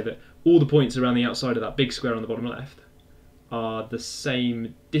prefer us to say that all the points around the outside of that big square on the bottom left are the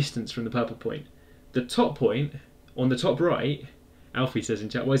same distance from the purple point. The top point on the top right, Alfie says in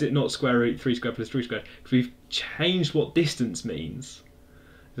chat, why is it not square root 3 squared plus 3 squared? Because we've changed what distance means.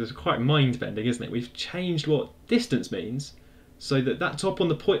 It's quite mind-bending, isn't it? We've changed what distance means so that top on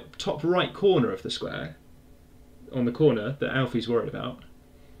the top right corner of the square, on the corner that Alfie's worried about,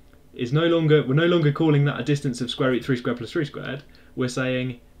 is we're no longer calling that a distance of square root 3 squared plus 3 squared. We're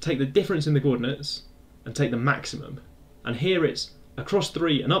saying take the difference in the coordinates and take the maximum. And here it's across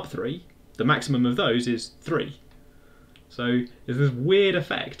 3 and up 3. The maximum of those is 3. So there's this weird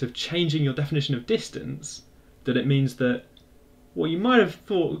effect of changing your definition of distance that it means that what you might have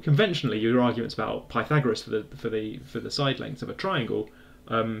thought conventionally your arguments about Pythagoras for the side lengths of a triangle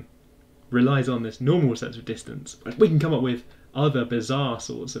relies on this normal sense of distance. But we can come up with other bizarre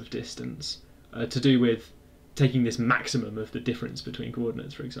sorts of distance to do with taking this maximum of the difference between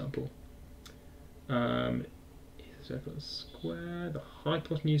coordinates, for example. Circle square, the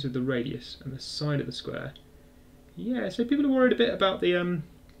hypotenuse of the radius and the side of the square. Yeah, so people are worried a bit about the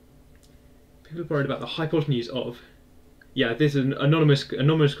hypotenuse of. Yeah, this is an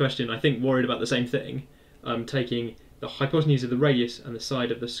anonymous question. I think worried about the same thing. Taking the hypotenuse of the radius and the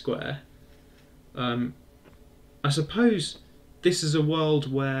side of the square. I suppose this is a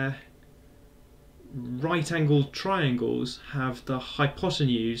world where right-angled triangles have the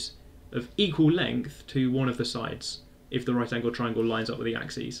hypotenuse of equal length to one of the sides if the right-angled triangle lines up with the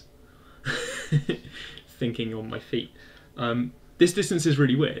axes. Thinking on my feet. This distance is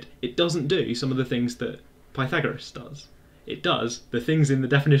really weird. It doesn't do some of the things that Pythagoras does. It does the things in the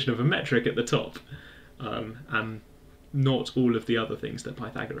definition of a metric at the top, and not all of the other things that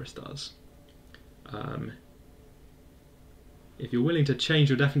Pythagoras does. If you're willing to change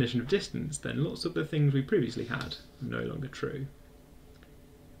your definition of distance, then lots of the things we previously had are no longer true.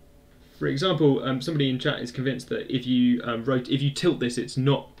 For example, somebody in chat is convinced that if you tilt this, it's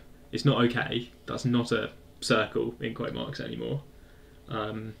not okay. That's not a circle in quote marks anymore.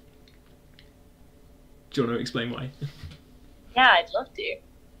 Do you want to explain why? Yeah, I'd love to.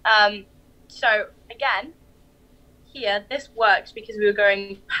 So again, here this works because we were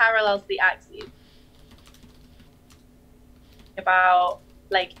going parallel to the axes. About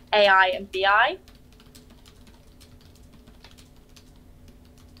like AI and BI.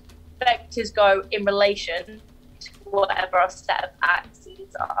 vectors go in relation to whatever our set of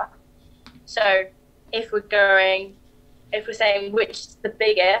axes are. So if we're saying which is the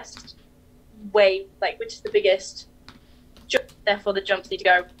biggest which is the biggest jump, therefore the jumps need to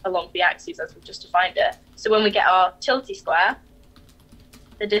go along the axes as we've just defined it. So when we get our tilty square,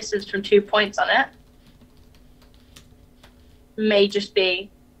 the distance from 2 points on it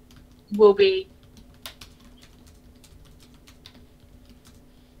will be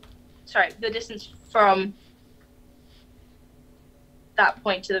the distance from that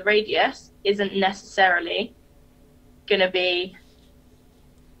point to the radius isn't necessarily going to be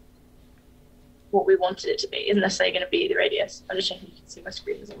what we wanted it to be, isn't necessarily going to be the radius. I'm just checking you can see my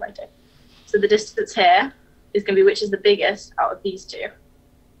screen as I'm writing. So the distance here is going to be which is the biggest out of these two.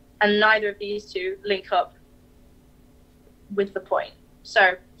 And neither of these two link up with the point.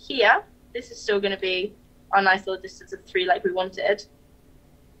 So here, this is still going to be our nice little distance of 3 like we wanted.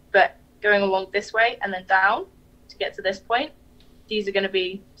 But going along this way and then down to get to this point, these are going to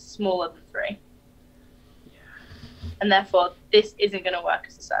be smaller than 3. Yeah. And therefore, this isn't going to work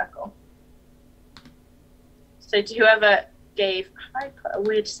as a circle. So to whoever gave, have I put a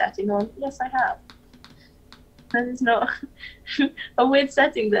weird setting on? Yes, I have. That is not a weird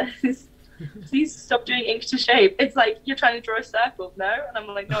setting there. Please stop doing ink to shape. It's like you're trying to draw a circle, no? And I'm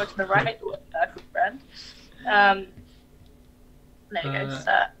like, no, I'm trying to write the word circle, friend. There we go.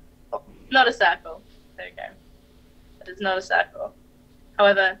 Not a circle. There we go. That is not a circle.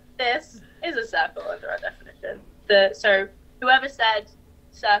 However, this is a circle under our definition. So whoever said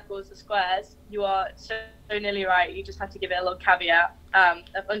circles are squares, you are so nearly right. You just have to give it a little caveat.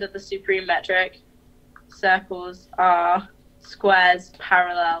 Under the supreme metric, circles are squares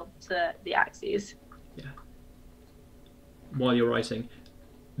parallel to the axes. Yeah. While you're writing,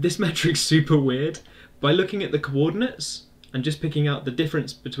 this metric's super weird. By looking at the coordinates and just picking out the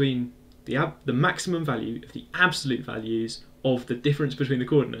difference between the maximum value of the absolute values of the difference between the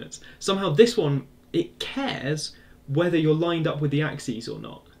coordinates, somehow this one, it cares whether you're lined up with the axes or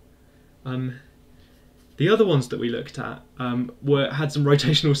not. The other ones that we looked at had some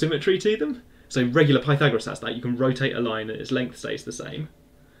rotational symmetry to them. So regular Pythagoras has that. You can rotate a line and its length stays the same.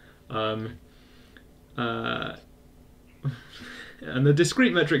 And the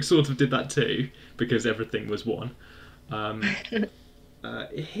discrete metric sort of did that too, because everything was 1.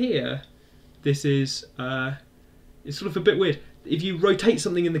 Here, this is it's sort of a bit weird. If you rotate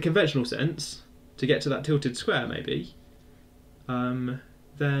something in the conventional sense to get to that tilted square, maybe,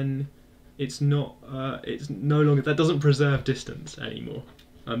 then it's not. It's no longer, that doesn't preserve distance anymore.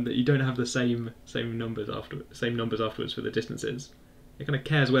 That you don't have the same numbers afterwards for the distances. It kind of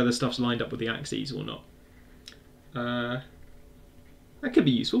cares whether stuff's lined up with the axes or not. That could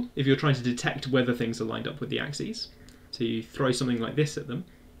be useful if you're trying to detect whether things are lined up with the axes. To throw something like this at them.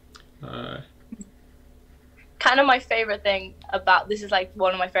 Kind of my favourite thing about this is like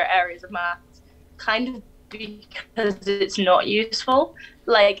one of my favourite areas of maths, kind of because it's not useful.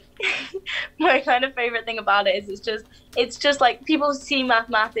 Like my kind of favourite thing about it is it's just like people see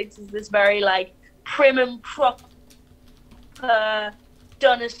mathematics as this very like prim and proper,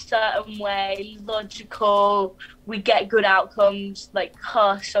 done a certain way, logical, we get good outcomes, like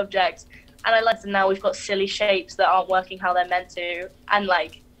harsh subjects. And I like that now we've got silly shapes that aren't working how they're meant to, and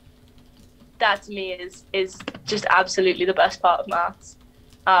like that to me is just absolutely the best part of maths.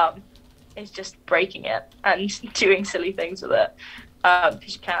 It's just breaking it and doing silly things with it,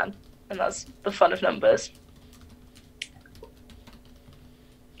 because you can, and that's the fun of numbers.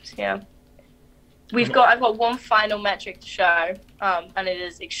 So, yeah, I've got one final metric to show, and it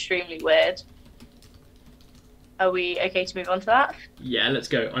is extremely weird. Are we okay to move on to that? Yeah, let's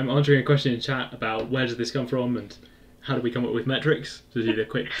go. I'm answering a question in chat about where does this come from and how do we come up with metrics. To do the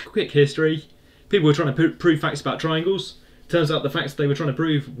quick history. People were trying to prove facts about triangles. Turns out the facts they were trying to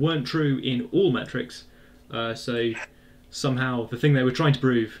prove weren't true in all metrics. So somehow the thing they were trying to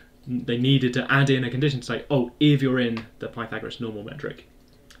prove, they needed to add in a condition to say, oh, if you're in the Pythagoras normal metric.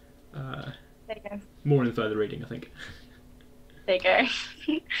 There you go. More in further reading, I think. There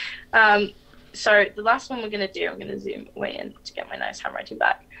you go. So the last one we're going to do, I'm going to zoom way in to get my nice handwriting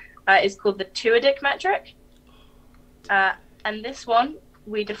back, is called the two-adic metric. And this one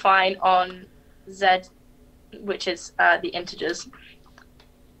we define on Z, which is the integers,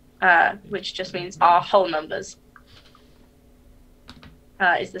 which just means our whole numbers,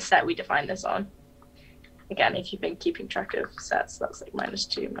 is the set we define this on. Again, if you've been keeping track of sets, that's like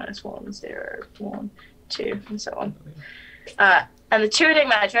 -2, -1, 0, 1, 2, and so on. And the two-adic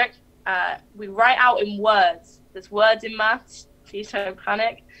metric, we write out in words. There's words in maths, please don't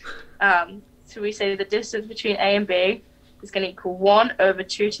panic. So we say the distance between A and B is going to equal 1 over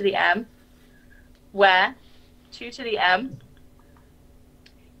 2 to the m where 2 to the m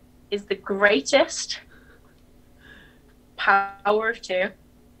is the greatest power of 2.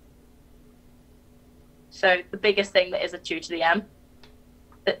 So the biggest thing that is a 2 to the m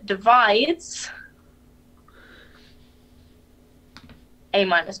that divides a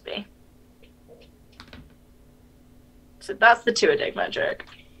minus b. So that's the two-adic metric.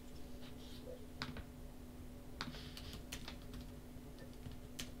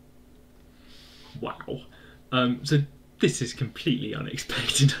 Wow. So this is completely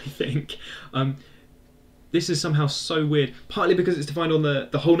unexpected, I think. This is somehow so weird, partly because it's defined on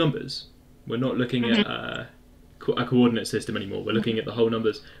the whole numbers. We're not looking at a coordinate system anymore. We're looking at the whole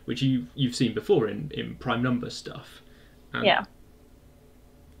numbers, which you've seen before in prime number stuff. Yeah.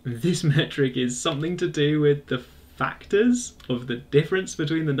 This metric is something to do with the factors of the difference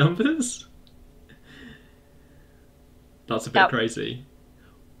between the numbers. That's a bit crazy.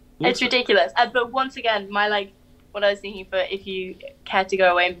 Also, it's ridiculous. But once again, what I was thinking for if you care to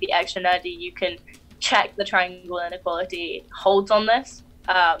go away and be extra nerdy, you can check the triangle inequality holds on this.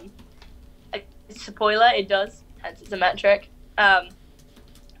 Spoiler, it does, hence it's a metric. But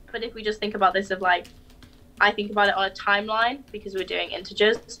if we just think about this I think about it on a timeline because we're doing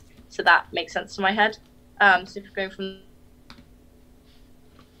integers, so that makes sense to my head. So if we're going from,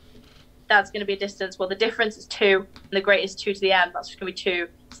 that's going to be a distance. Well, the difference is 2, and the greatest 2 to the m, that's going to be 2.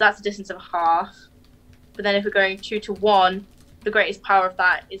 So that's a distance of half. But then if we're going 2 to 1, the greatest power of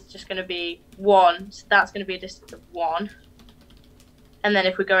that is just going to be 1. So that's going to be a distance of 1. And then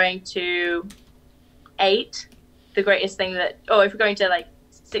if we're going to 8, the greatest thing that, if we're going to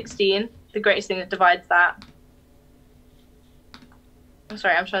 16, the greatest thing that divides that. I'm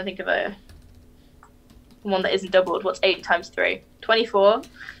sorry, I'm trying to think of a one that isn't doubled. What's 8 times 3? 24.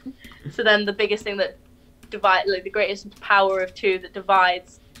 So then the biggest thing that the greatest power of 2 that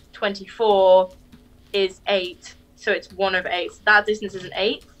divides 24 is 8. So it's 1 over 8. So that distance is an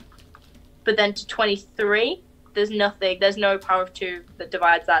 8. But then to 23, there's no power of 2 that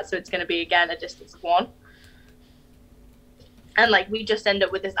divides that. So it's going to be, again, a distance of 1. And we just end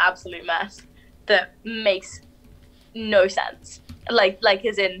up with this absolute mess that makes no sense.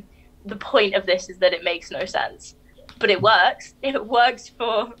 As in, the point of this is that it makes no sense. But it works. It works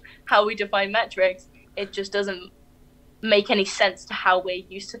for how we define metrics. It just doesn't make any sense to how we're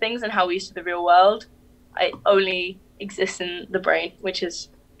used to things and how we're used to the real world. It only exists in the brain, which is,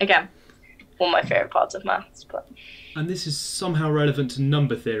 again, one of my favourite parts of maths. And this is somehow relevant to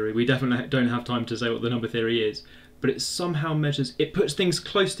number theory. We definitely don't have time to say what the number theory is, but it somehow measures, it puts things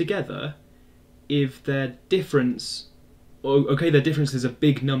close together if their difference, their difference is a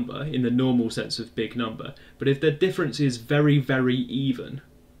big number in the normal sense of big number, but if their difference is very, very even,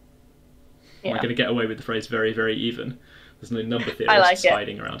 am I going to get away with the phrase very, very even? There's no number theorists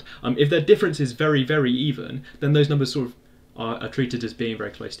hiding around. If their difference is very, very even, then those numbers sort of are treated as being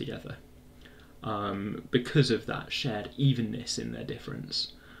very close together because of that shared evenness in their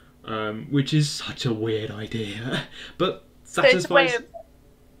difference. Which is such a weird idea, but satisfies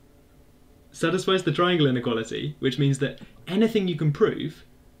the triangle inequality, which means that anything you can prove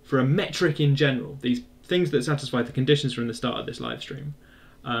for a metric in general, these things that satisfy the conditions from the start of this live stream,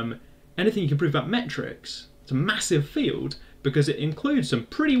 anything you can prove about metrics, it's a massive field because it includes some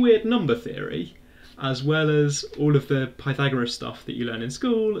pretty weird number theory, as well as all of the Pythagoras stuff that you learn in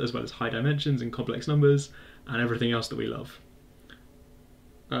school, as well as high dimensions and complex numbers, and everything else that we love.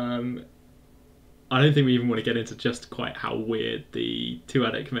 I don't think we even want to get into just quite how weird the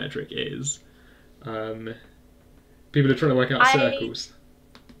two-adic metric is. People are trying to work out circles.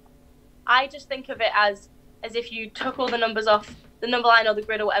 I just think of it as if you took all the numbers off the number line or the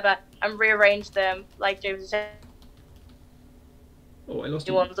grid or whatever and rearranged them, like James said, I lost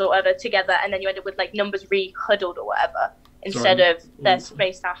you. Ones or whatever together, and then you end up with numbers re-huddled or whatever instead of they're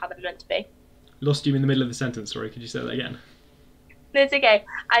spaced out how they're meant to be. Lost you in the middle of the sentence. Sorry, could you say that again? No, it's okay.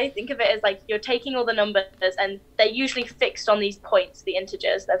 I think of it as you're taking all the numbers and they're usually fixed on these points, the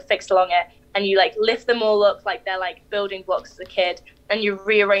integers, they're fixed along it, and you lift them all up like they're building blocks as a kid, and you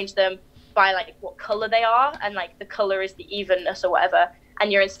rearrange them by what color they are, and the color is the evenness or whatever,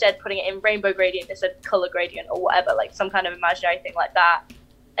 and you're instead putting it in rainbow gradient instead of color gradient or whatever, some kind of imaginary thing like that,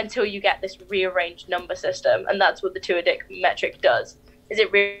 until you get this rearranged number system. And that's what the two-adic metric does, is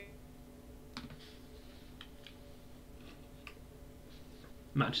it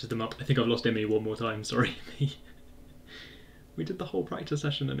matches them up. I think I've lost Emmy one more time, sorry. We did the whole practice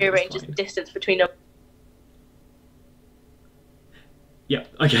session and rearranges the distance between them. Yeah,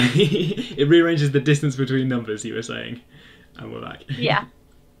 okay. It rearranges the distance between numbers, you were saying. And we're back. Yeah.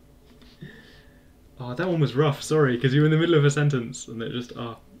 Oh, that one was rough, sorry, because you were in the middle of a sentence and it just,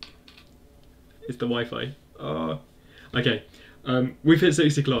 It's the Wi-Fi. Oh. Okay. We've hit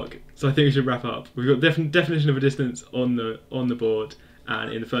 6 o'clock, so I think we should wrap up. We've got definition of a distance on the board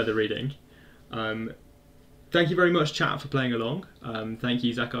and in the further reading. Thank you very much, chat, for playing along. Thank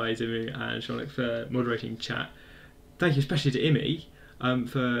you, Zakai, Zimu, and Shonik for moderating chat. Thank you especially to Imi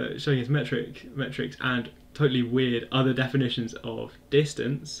for showing us metrics and totally weird other definitions of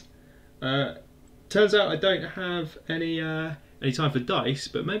distance. Turns out I don't have any time for dice,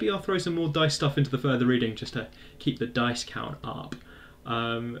 but maybe I'll throw some more dice stuff into the further reading just to keep the dice count up.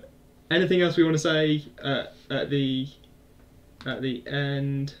 Anything else we want to say at the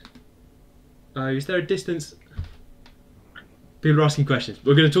end? Is there a distance? People are asking questions.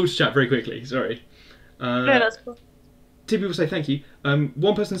 We're going to talk to chat very quickly. Sorry. No, that's cool. Two people say thank you.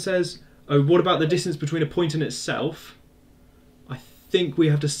 One person says, "Oh, what about the distance between a point and itself?" I think we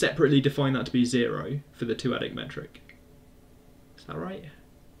have to separately define that to be 0 for the two-adic metric. Is that right?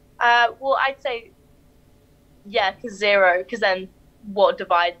 Well, I'd say yeah, because 0. Because then what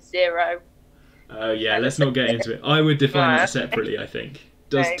divides 0? Oh yeah, let's not get into it. I would define that separately. I think.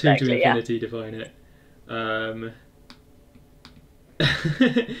 Does No, 2 to exactly, infinity define it? And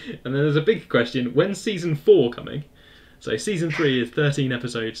then there's a big question: when's season 4 coming? So season 3 is 13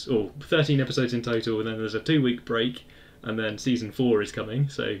 episodes, or 13 episodes in total, and then there's a 2-week break, and then season 4 is coming.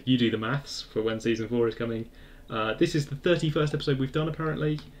 So you do the maths for when season 4 is coming. This is the 31st episode we've done,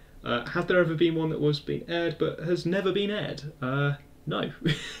 apparently. Has there ever been one that was being aired but has never been aired? No.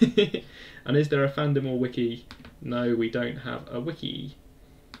 And is there a fandom or wiki? No, we don't have a wiki.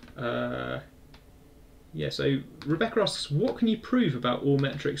 Yeah, so Rebecca asks, what can you prove about all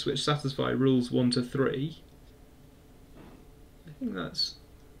metrics which satisfy rules 1 to 3? I think that's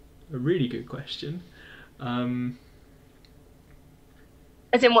a really good question. As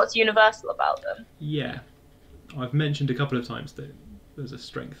in, what's universal about them? Yeah, I've mentioned a couple of times that there's a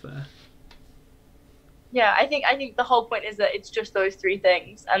strength there. Yeah, I think the whole point is that it's just those 3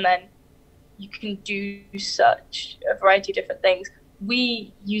 things, and then you can do such a variety of different things.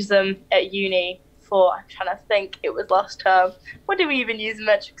 We use them at uni for, I'm trying to think, it was last term. What did we even use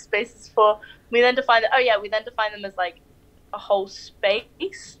metric spaces for? We then define them as like a whole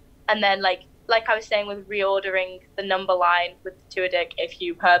space, and then like I was saying with reordering the number line with the two-adic, if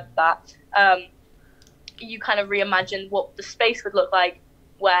you heard that, you kind of reimagine what the space would look like,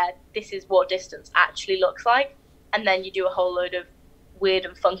 where this is what distance actually looks like, and then you do a whole load of weird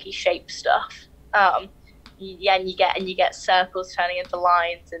and funky shape stuff. And you get circles turning into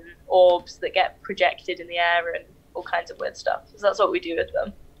lines and orbs that get projected in the air and all kinds of weird stuff. So that's what we do with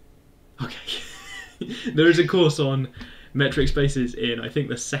them. Okay. There is a course on metric spaces in, I think,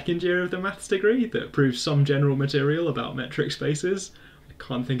 the 2nd year of the maths degree that proves some general material about metric spaces. I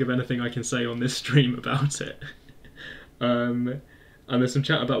can't think of anything I can say on this stream about it. And there's some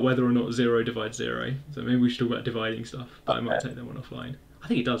chat about whether or not 0 divides 0. So maybe we should talk about dividing stuff, but I might take that one offline. I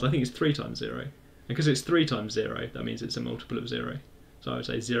think it does. I think it's 3 times 0. And because it's 3 times 0, that means it's a multiple of 0. So I would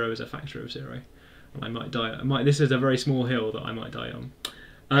say 0 is a factor of 0. And I might die. This is a very small hill that I might die on.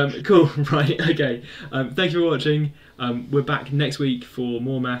 Cool, right, okay. Thank you for watching. We're back next week for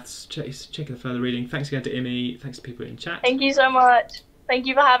more maths. Check the further reading. Thanks again to Imi. Thanks to people in chat. Thank you so much. Thank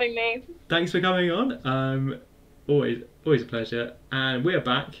you for having me. Thanks for coming on. Always a pleasure. And we're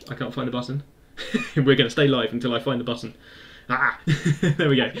back. I can't find the button. We're going to stay live until I find the button. There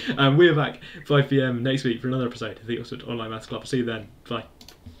we go. We're back 5 PM next week for another episode of the Oxford Online Maths Club. See you then. Bye.